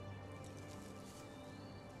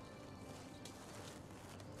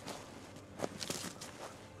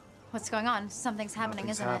 What's going on? Something's happening,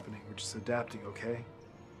 Nothing's isn't happening. We're just adapting, okay?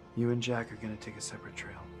 You and Jack are gonna take a separate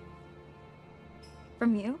trail. it?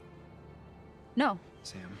 From you? No.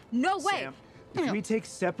 Sam. No way! Sam, if we take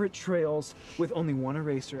separate trails with only one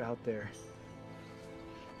eraser out there,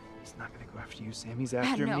 he's not gonna go after you, Sam. He's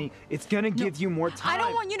after no. me. It's gonna give you more time. I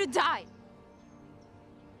don't want you to die!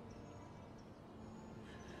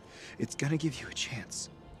 It's gonna give you a chance.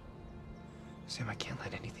 Sam, I can't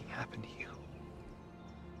let anything happen to you.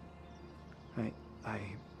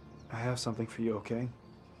 I have something for you, okay?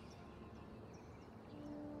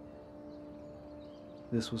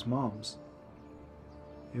 This was Mom's.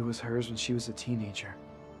 It was hers when she was a teenager.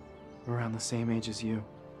 Around the same age as you.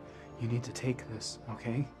 You need to take this,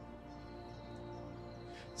 okay?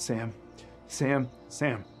 Sam,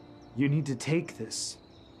 you need to take this,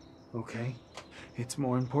 okay? It's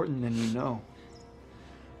more important than you know.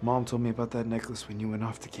 Mom told me about that necklace when you went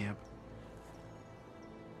off to camp.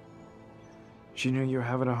 She knew you were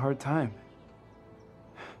having a hard time.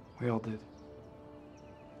 We all did.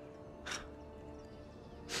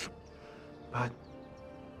 But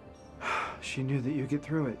she knew that you'd get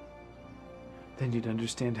through it. Then you'd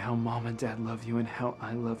understand how Mom and Dad love you and how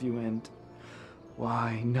I love you and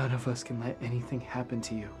why none of us can let anything happen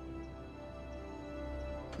to you.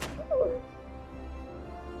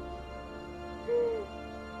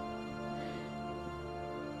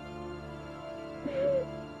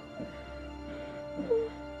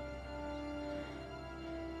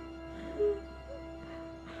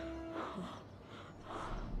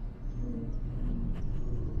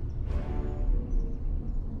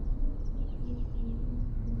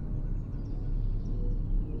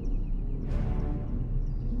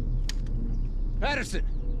 Patterson,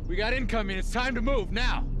 we got incoming. It's time to move,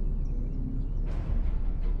 now.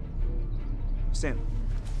 Sam,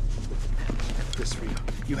 this for you.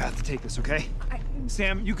 You have to take this, okay?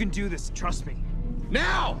 Sam, you can do this. Trust me.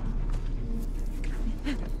 Now!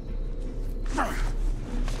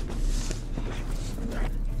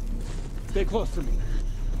 Stay close to me.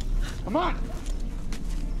 Come on!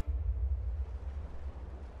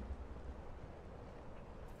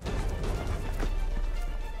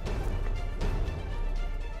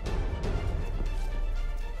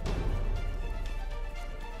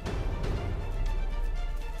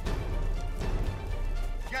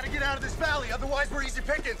 Gotta get out of this valley, otherwise we're easy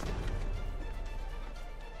pickings.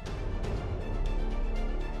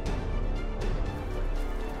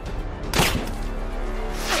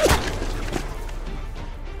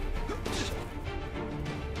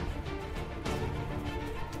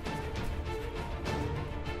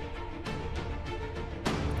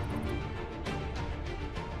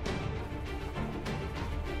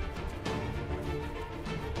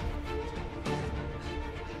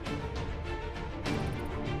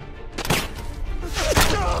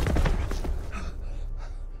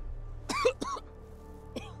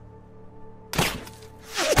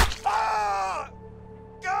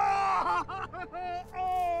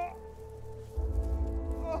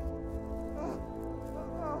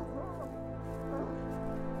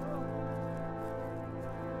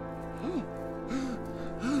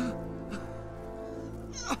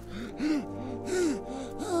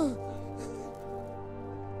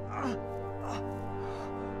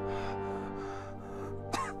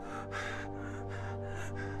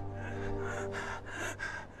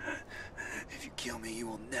 kill me, you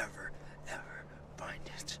will never, ever find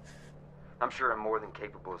it. I'm sure I'm more than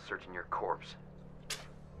capable of searching your corpse. Go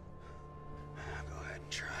ahead and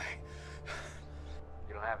try.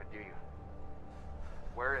 You don't have it, do you?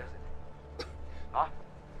 Where is it? Huh?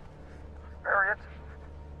 Harriet?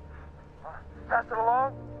 Pass it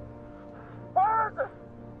along? Where is it?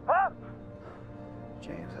 Huh?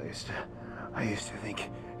 James, I used to think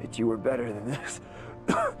that you were better than this.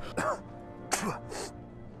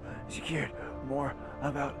 You cared more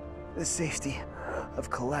about the safety of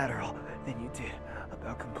collateral than you did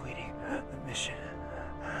about completing the mission.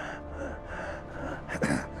 But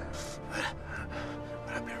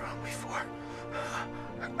I've been wrong before.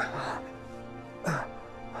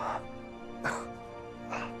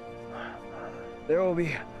 There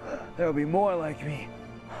will be more like me.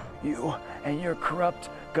 You and your corrupt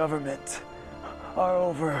government are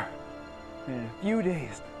over. In a few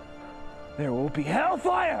days, there will be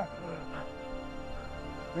hellfire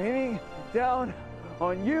raining down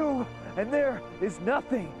on you, and there is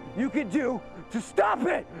nothing you can do to stop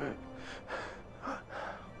it.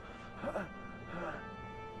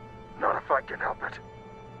 Not if I can help it.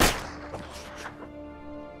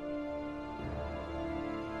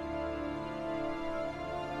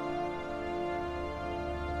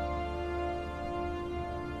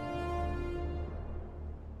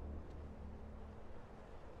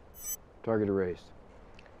 Target erased.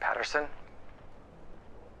 Patterson?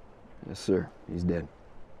 Yes, sir. He's dead.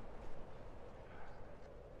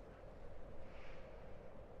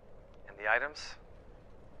 And the items?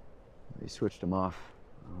 They switched him off.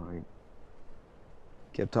 He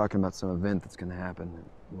kept talking about some event that's gonna happen, and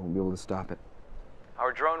we won't be able to stop it.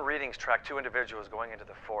 Our drone readings track 2 individuals going into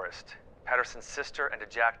the forest. Patterson's sister and a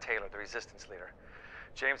Jack Taylor, the resistance leader.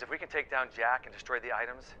 James, if we can take down Jack and destroy the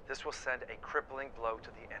items, this will send a crippling blow to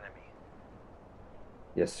the enemy.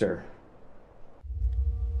 Yes, sir.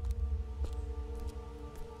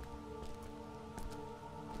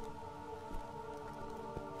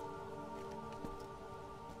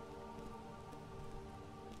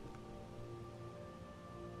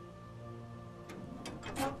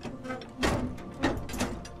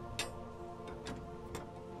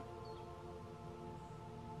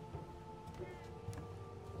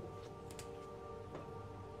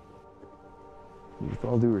 With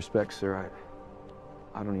all due respect, sir,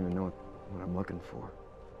 I don't even know what I'm looking for.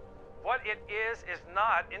 What it is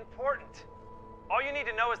not important. All you need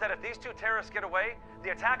to know is that if these 2 terrorists get away,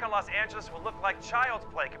 the attack on Los Angeles will look like child's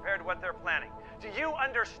play compared to what they're planning. Do you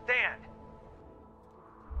understand?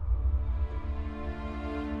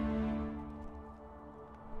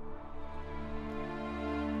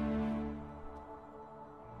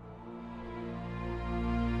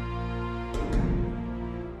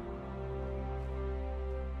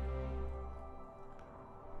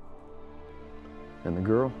 And the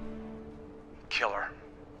girl? Kill her.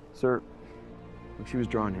 Sir, look, she was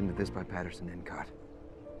drawn into this by Patterson Endicott.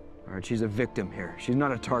 All right, she's a victim here. She's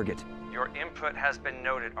not a target. Your input has been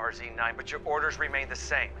noted, RZ9, but your orders remain the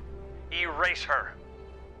same. Erase her.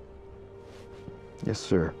 Yes,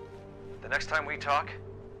 sir. The next time we talk,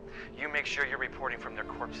 you make sure you're reporting from their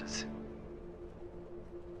corpses.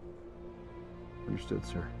 Understood,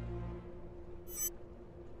 sir.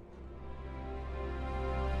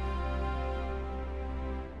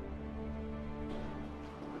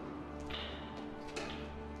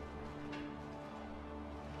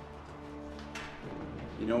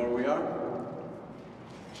 You know where we are?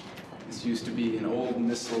 This used to be an old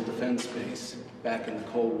missile defense base back in the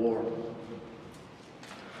Cold War.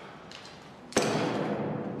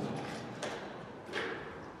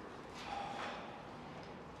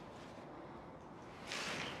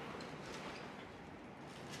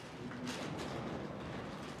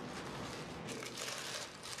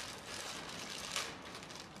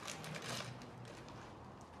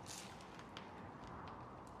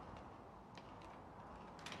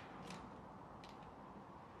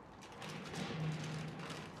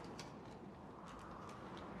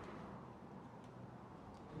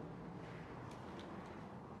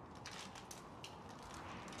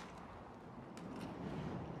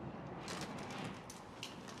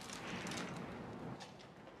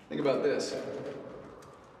 Think about this.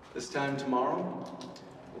 This time tomorrow,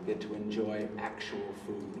 we'll get to enjoy actual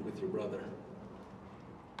food with your brother.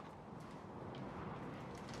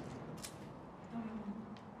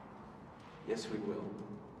 Yes, we will.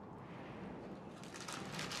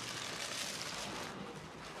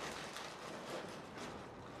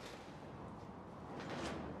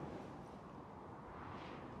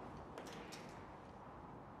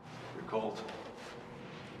 You're cold.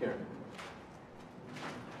 Here.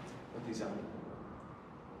 Put these on.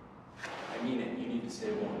 I mean it.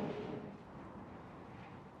 say one.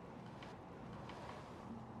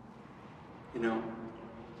 You know,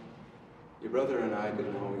 your brother and I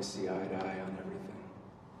didn't always see eye to eye on everything.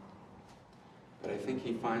 But I think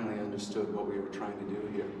he finally understood what we were trying to do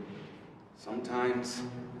here. Sometimes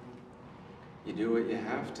you do what you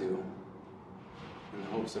have to in the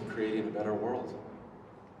hopes of creating a better world.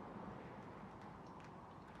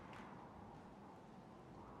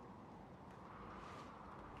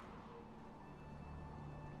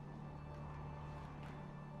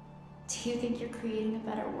 Do you think you're creating a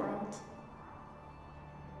better world?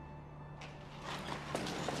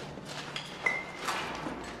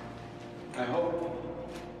 I hope.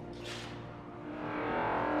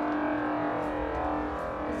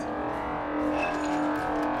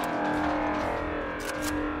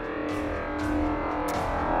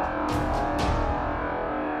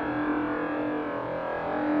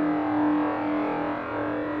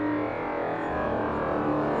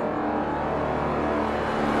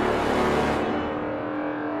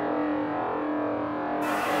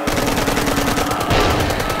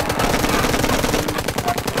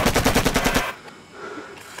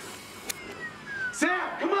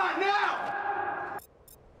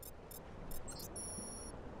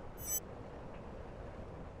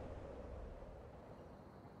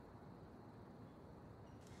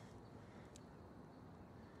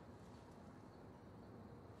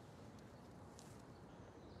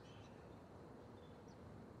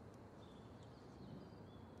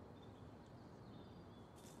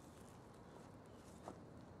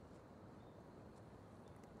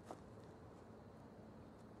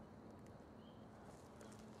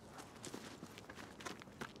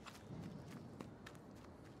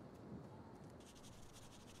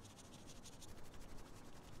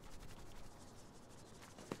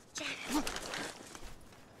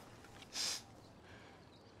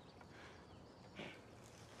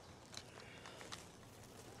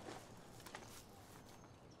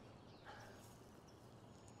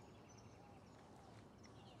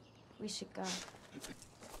 We should go.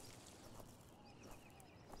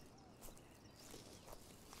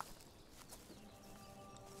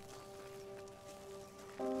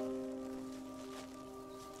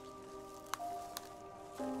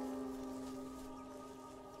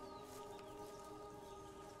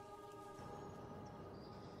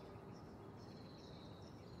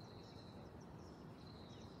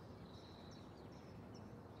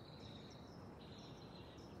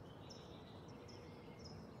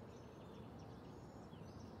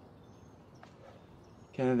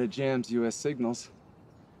 Canada jams U.S. signals.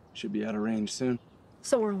 Should be out of range soon.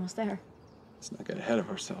 So we're almost there. Let's not get ahead of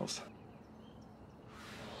ourselves.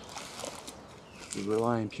 We're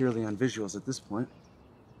relying purely on visuals at this point.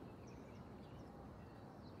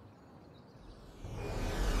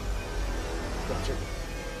 Gotcha.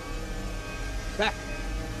 Back.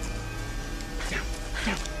 Down,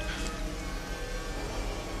 down.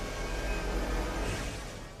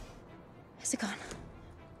 Is it gone?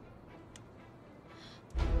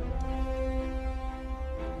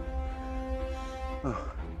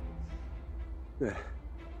 Oh. Good.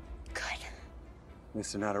 Good. At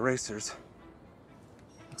least they're not erasers.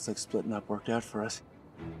 Looks like splitting up worked out for us.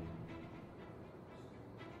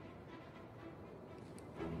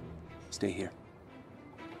 Stay here.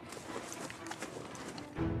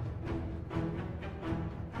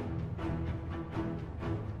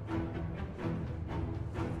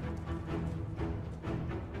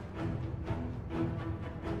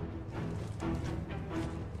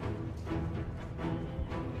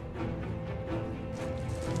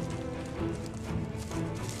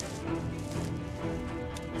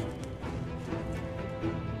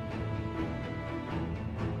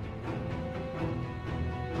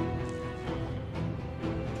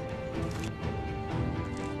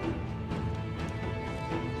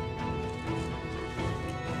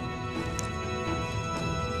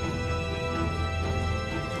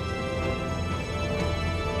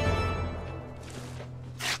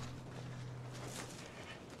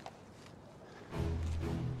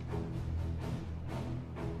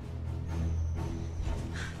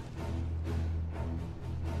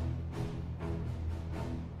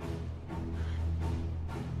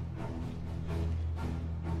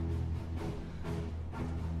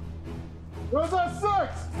 Where's our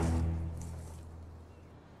six?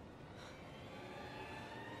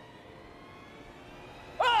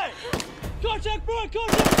 Hey! Contact front!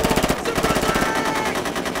 Contact front!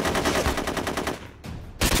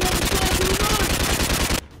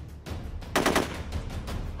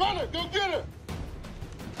 Run it! Go get it!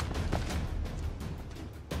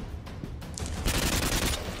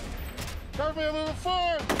 Cover me a little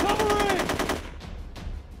forward! Covering!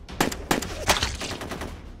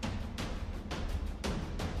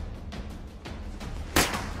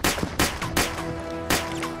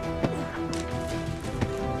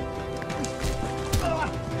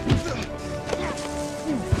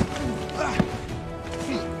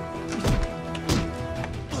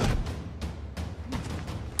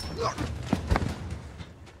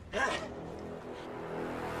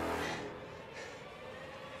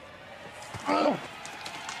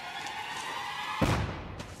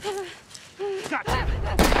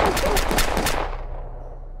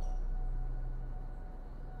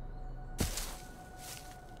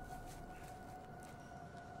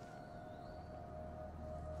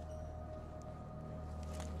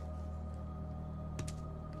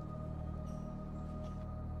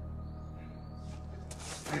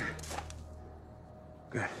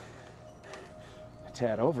 Good. A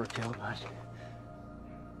tad overkill, but...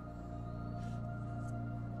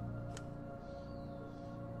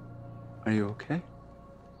 Are you okay?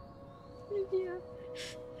 Yeah.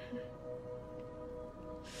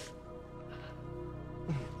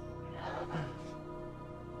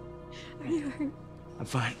 Are you hurt? I'm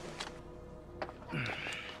fine.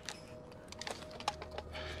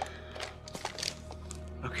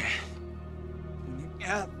 Okay.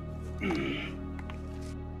 Yeah.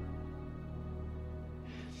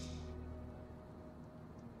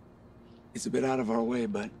 It's a bit out of our way,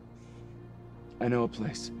 but I know a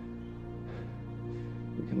place.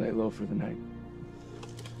 We can lay low for the night.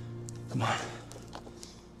 Come on.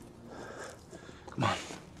 Come on.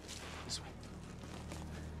 This way.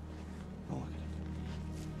 Oh, look at it.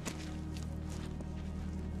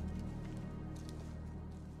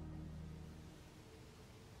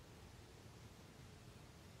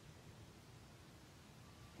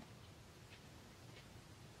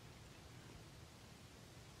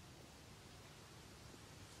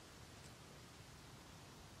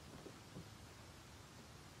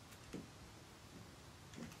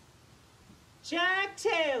 Jack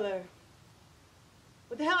Taylor!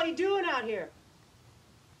 What the hell are you doing out here?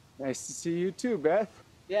 Nice to see you too, Beth.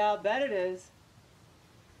 Yeah, I'll bet it is.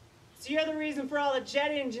 So you're the reason for all the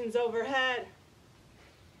jet engines overhead.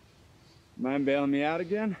 Mind bailing me out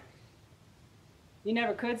again? You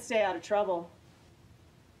never could stay out of trouble.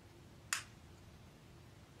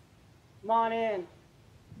 Come on in.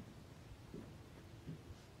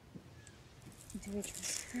 Do we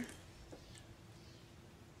trust her?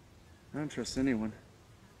 I don't trust anyone.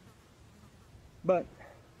 But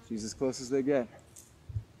she's as close as they get.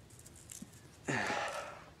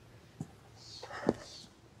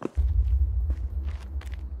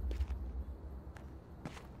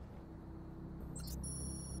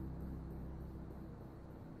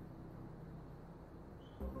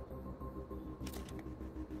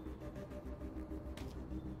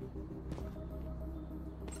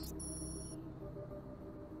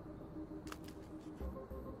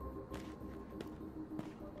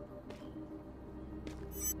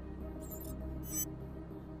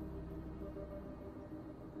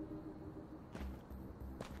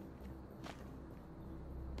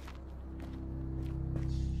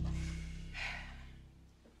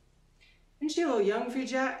 Isn't she a little young for you,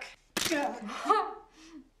 Jack? Yeah.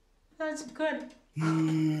 That's good.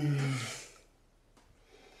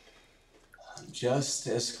 Just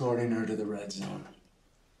escorting her to the red zone.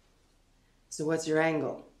 So what's your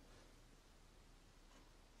angle?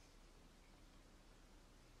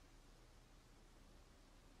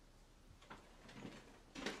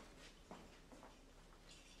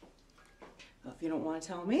 Well, if you don't want to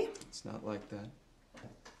tell me. It's not like that.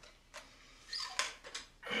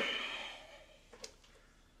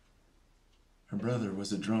 Her brother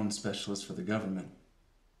was a drone specialist for the government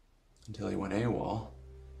until he went AWOL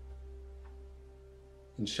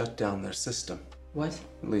and shut down their system. What?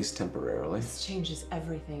 At least temporarily. This changes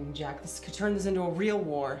everything, Jack. This could turn this into a real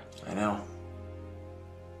war. I know.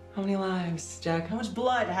 How many lives, Jack? How much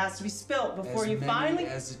blood has to be spilt before you finally...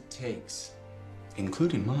 As it takes,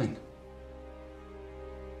 including mine.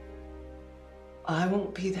 I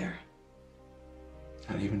won't be there.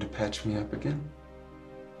 Not even to patch me up again.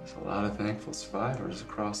 There's a lot of thankful survivors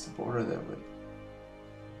across the border that would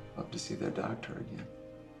love to see their doctor again.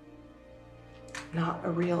 Not a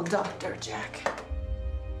real doctor, Jack.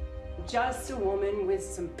 Just a woman with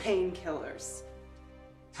some painkillers.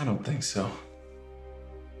 I don't think so.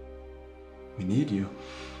 We need you.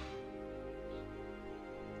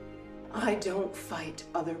 I don't fight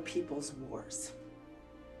other people's wars.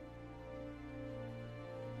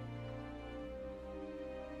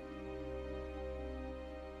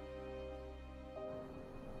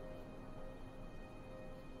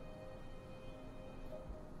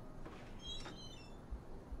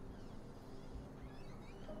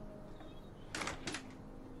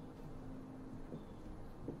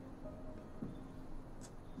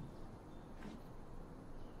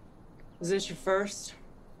 Is this your first?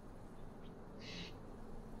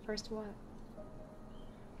 First what?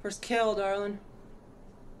 First kill, darling.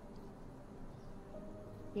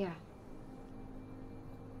 Yeah.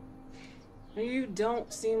 You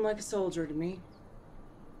don't seem like a soldier to me.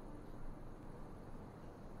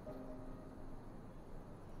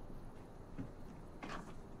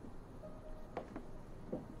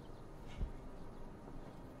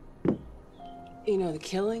 You know, the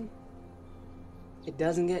killing, it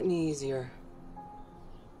doesn't get any easier.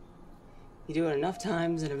 You do it enough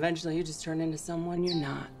times and eventually you just turn into someone you're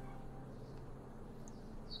not.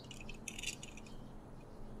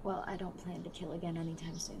 Well, I don't plan to kill again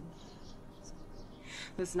anytime soon.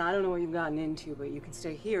 Listen, I don't know what you've gotten into, but you can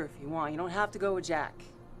stay here if you want. You don't have to go with Jack.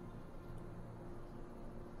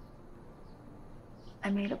 I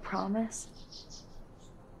made a promise.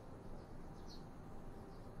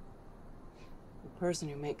 The person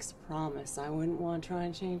who makes a promise, I wouldn't want to try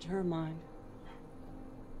and change her mind.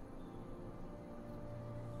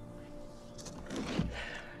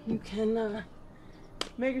 You can,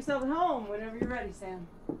 make yourself at home whenever you're ready, Sam.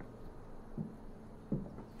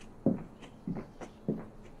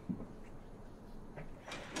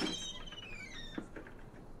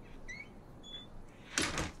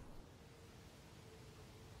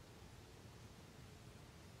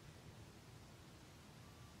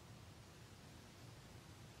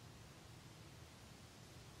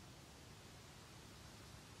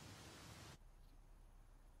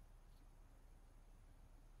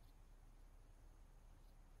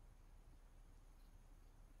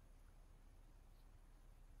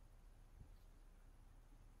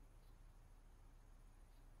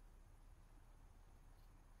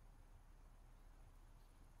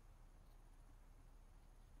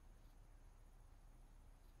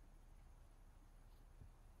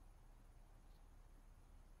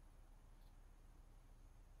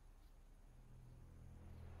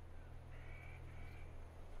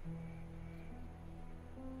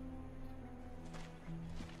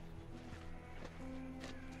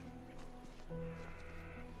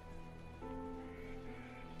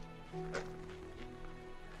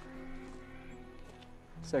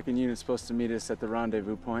 Second unit's supposed to meet us at the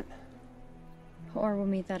rendezvous point. Or we'll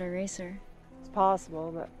meet that eraser. It's possible,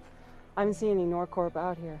 but I haven't seen any Norcorp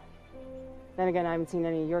out here. Then again, I haven't seen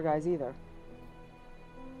any of your guys either.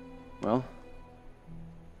 Well,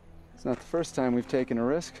 it's not the first time we've taken a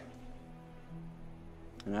risk.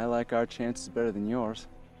 And I like our chances better than yours.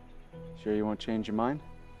 Sure you won't change your mind?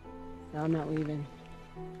 No, I'm not leaving.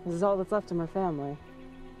 This is all that's left of my family.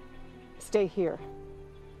 Stay here.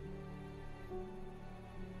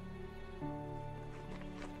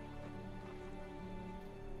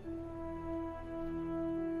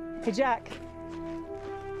 Hey, Jack.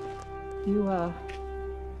 You,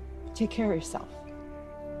 take care of yourself.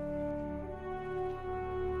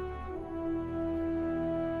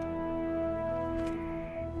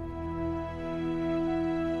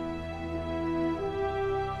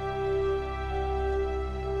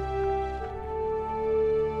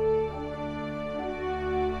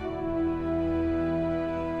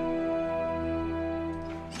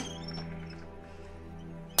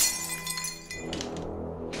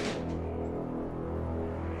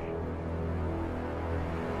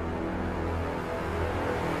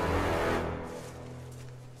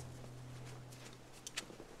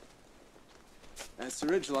 That's the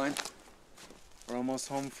ridgeline. We're almost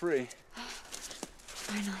home free.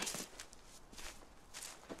 Finally.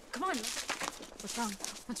 Come on. What's wrong?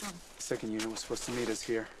 What's wrong? Second unit was supposed to meet us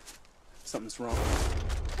here. Something's wrong.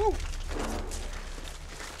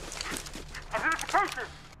 Identification!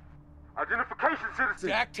 Identification, citizen!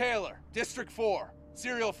 Jack Taylor, District 4,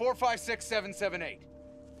 serial 456778.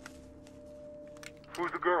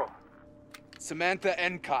 Who's the girl? Samantha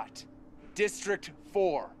Encott, District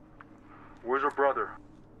 4. Where's her brother?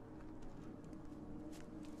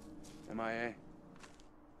 MIA.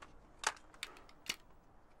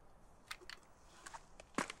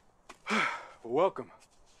 Well, welcome.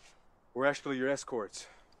 We're actually your escorts.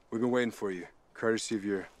 We've been waiting for you, courtesy of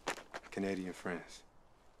your Canadian friends.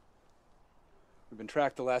 We've been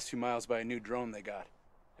tracked the last few miles by a new drone they got.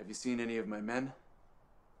 Have you seen any of my men?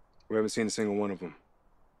 We haven't seen a single one of them.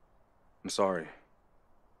 I'm sorry.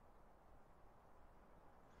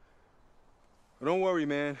 But don't worry,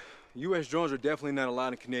 man. U.S. drones are definitely not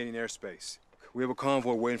allowed in Canadian airspace. We have a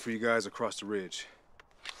convoy waiting for you guys across the ridge.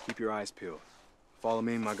 Keep your eyes peeled. Follow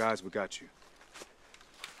me and my guys, we got you.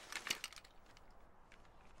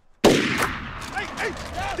 Hey!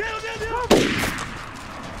 Down!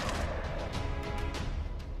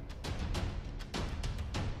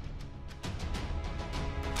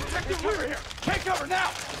 Detective Weaver here! Take cover now!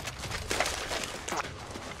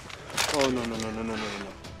 Oh, no.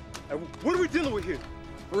 What are we dealing with here?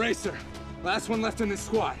 Eraser. Last one left in this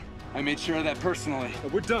squad. I made sure of that personally.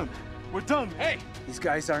 We're done. We're done. Hey! These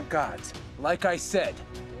guys aren't gods. Like I said,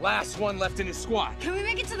 last one left in his squad. Can we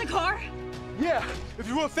make it to the car? Yeah, if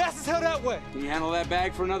you run fast as hell that way. Can you handle that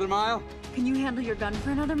bag for another mile? Can you handle your gun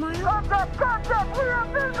for another mile? Contact! We have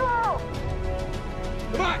visual!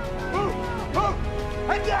 Come on, move! Move!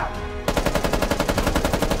 Head down!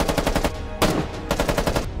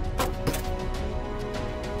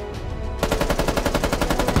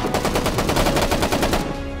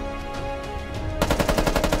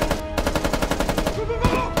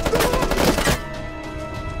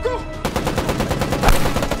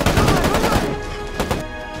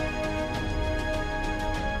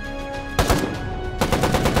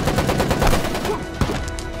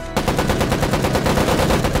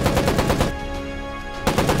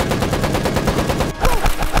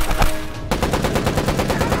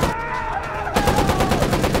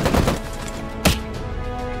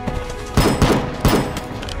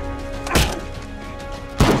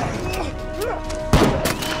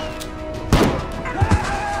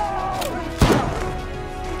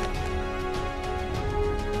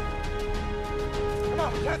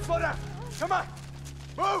 Can't slow down. Come on.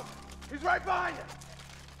 Move. He's right behind you.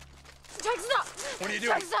 Chuck, stop. What are you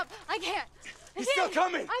doing? Chuck, stop. I can't. He's still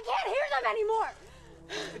coming. I can't hear them anymore.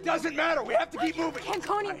 It doesn't matter. We have to keep moving. I can't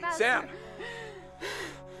go any faster. Sam.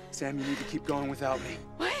 Sam, you need to keep going without me.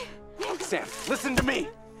 What? Sam, listen to me.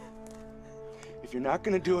 If you're not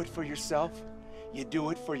going to do it for yourself, you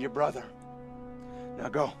do it for your brother. Now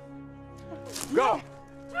go. Go.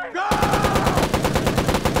 Go!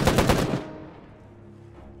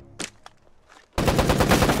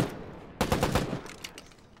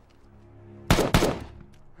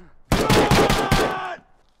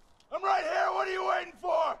 I'm right here. What are you waiting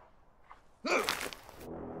for?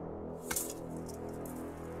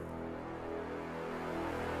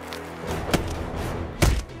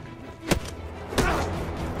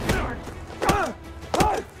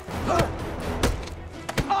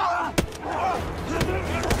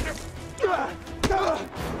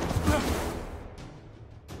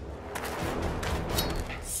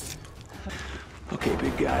 Okay,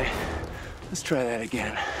 big guy. Let's try that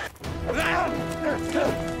again.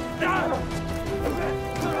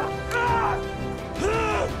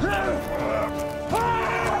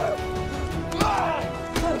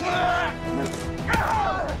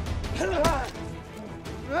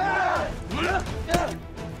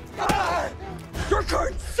 Your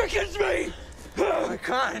kind sickens me! My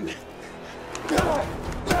kind?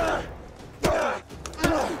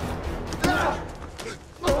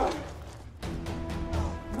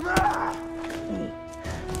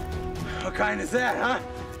 What kind is that, huh?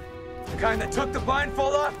 The kind that took the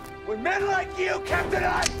blindfold off when men like you kept it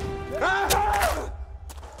on? Huh?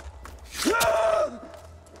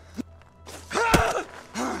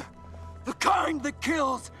 The kind that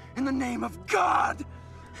kills in the name of God.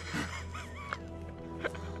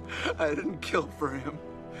 I didn't kill for him.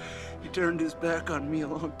 He turned his back on me a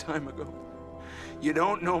long time ago. You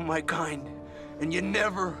don't know my kind, and you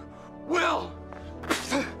never will.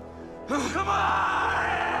 Come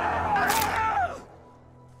on!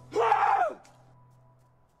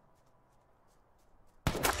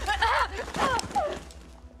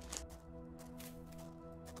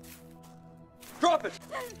 Drop it!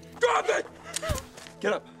 Drop it!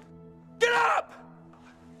 Get up! Get up!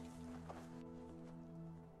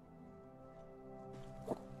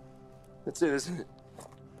 That's it, isn't it?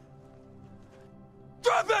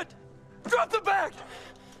 Drop it! Drop the bag!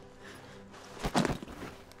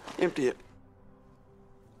 Empty it.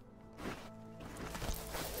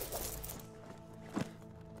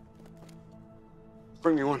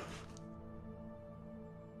 Bring me one.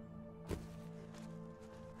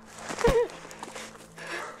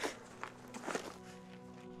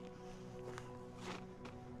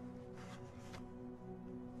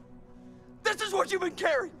 This is what you've been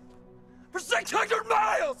carrying for 600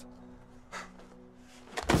 miles!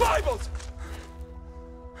 Bibles!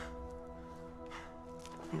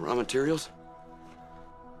 Raw materials?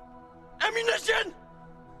 Ammunition!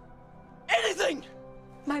 Anything!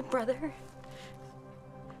 My brother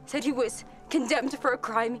said he was condemned for a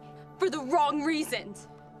crime for the wrong reasons.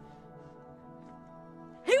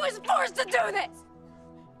 He was forced to do this!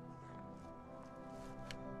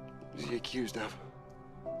 What is he accused of?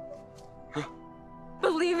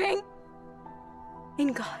 Believing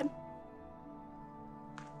in God,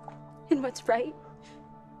 in what's right,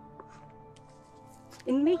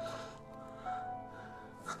 in me.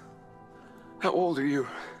 How old are you?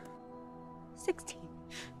 16.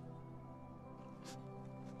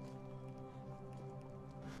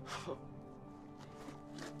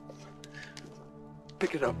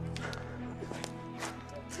 Pick it up.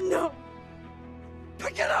 No.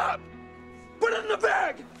 Pick it up! Put it in the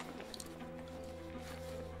bag!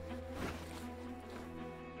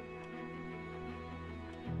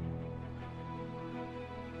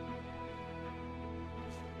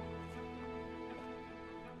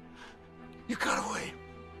 You got away.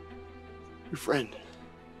 Your friend.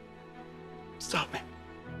 Stop me.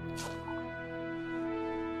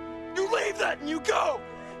 You leave that and you go!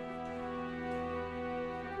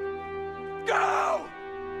 Go!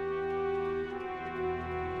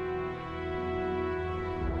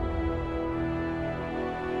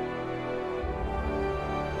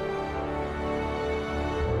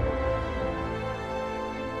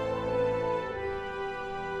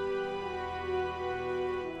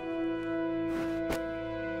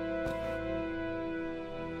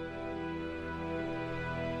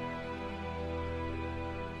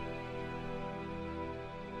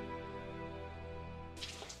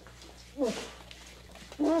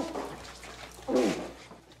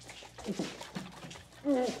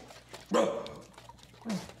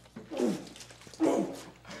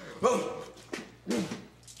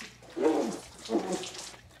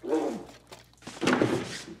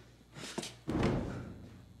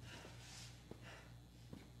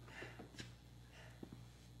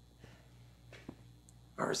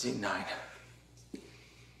 RZ-9.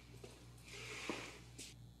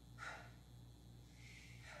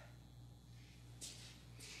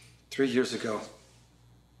 Three years ago,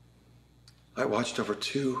 I watched over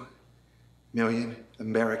 2 million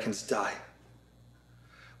Americans die,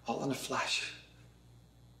 all in a flash.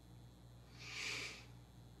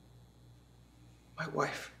 My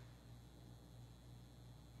wife,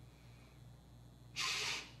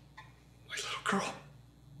 my little girl.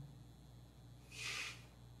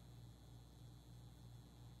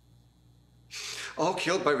 All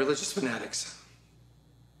killed by religious fanatics.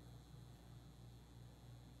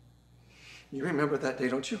 You remember that day,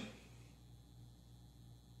 don't you?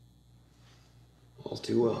 All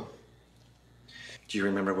too well. Do you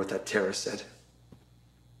remember what that terrorist said?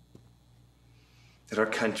 That our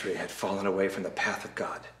country had fallen away from the path of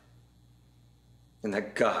God. And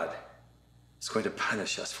that God is going to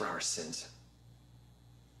punish us for our sins.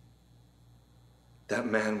 That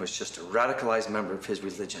man was just a radicalized member of his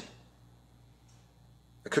religion.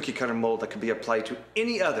 A cookie-cutter mold that could be applied to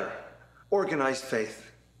any other organized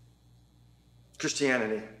faith.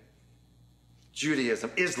 Christianity,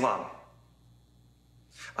 Judaism, Islam.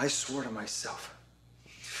 I swore to myself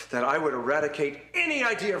that I would eradicate any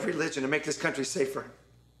idea of religion to make this country safer.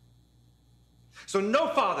 So no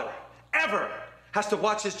father ever has to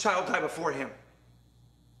watch his child die before him.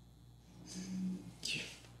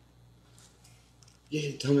 You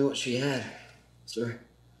didn't tell me what she had, sir.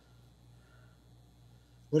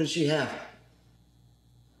 What did she have?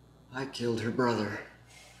 I killed her brother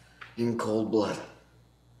in cold blood.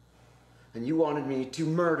 And you wanted me to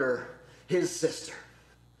murder his sister.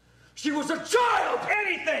 She was a child!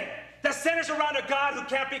 Anything that centers around a God who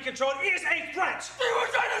can't be controlled is a threat! She was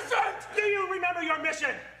innocent! Do you remember your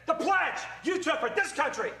mission? The pledge you took for this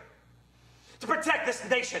country? To protect this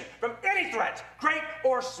nation from any threat, great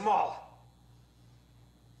or small.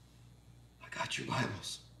 I got your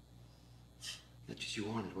Bibles. That's what you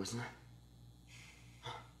wanted, wasn't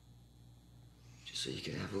it? Just so you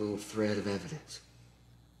could have a little thread of evidence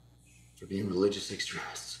for being religious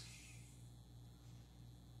extremists.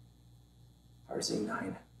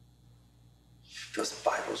 RZ-9. Those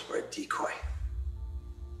Bibles were a decoy.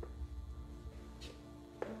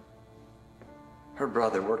 Her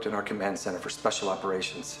brother worked in our command center for special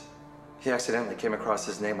operations. He accidentally came across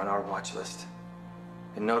his name on our watch list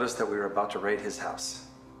and noticed that we were about to raid his house.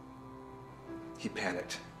 He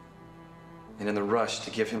panicked, and in the rush to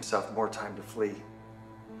give himself more time to flee,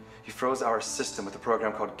 he froze our system with a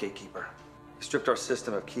program called Gatekeeper. He stripped our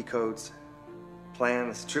system of key codes,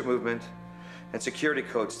 plans, troop movement, and security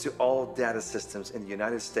codes to all data systems in the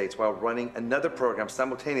United States while running another program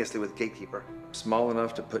simultaneously with Gatekeeper, small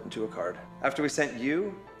enough to put into a card. After we sent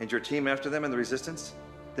you and your team after them in the Resistance,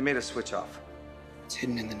 they made us switch off. It's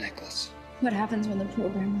hidden in the necklace. What happens when the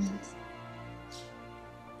program runs?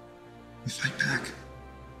 We fight back.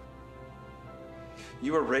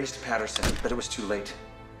 You erased Patterson, but it was too late.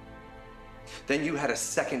 Then you had a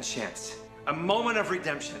second chance, a moment of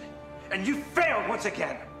redemption, and you failed once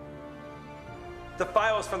again. The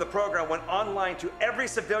files from the program went online to every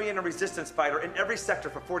civilian and resistance fighter in every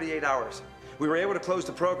sector for 48 hours. We were able to close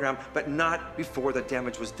the program, but not before the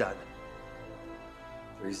damage was done.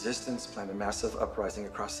 The resistance planned a massive uprising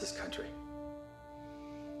across this country.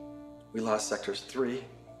 We lost sectors 3,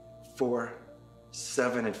 4,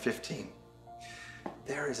 7, and 15.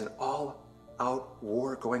 There is an all-out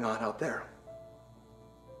war going on out there.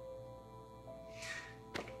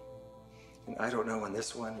 And I don't know when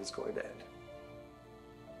this one is going to end.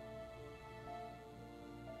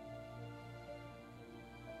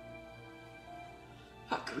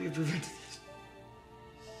 How could we have prevented this?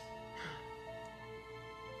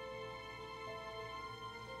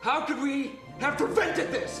 How could we have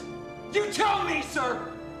prevented this? You tell me, sir!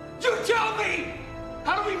 You tell me!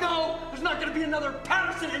 How do we know there's not gonna be another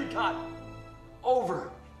Patterson Endicott?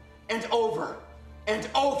 Over and over and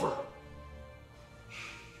over.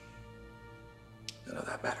 None of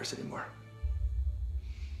that matters anymore.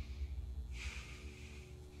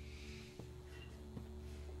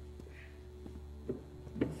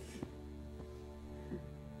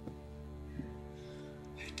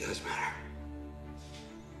 It does matter.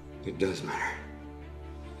 It does matter.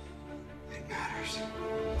 It matters.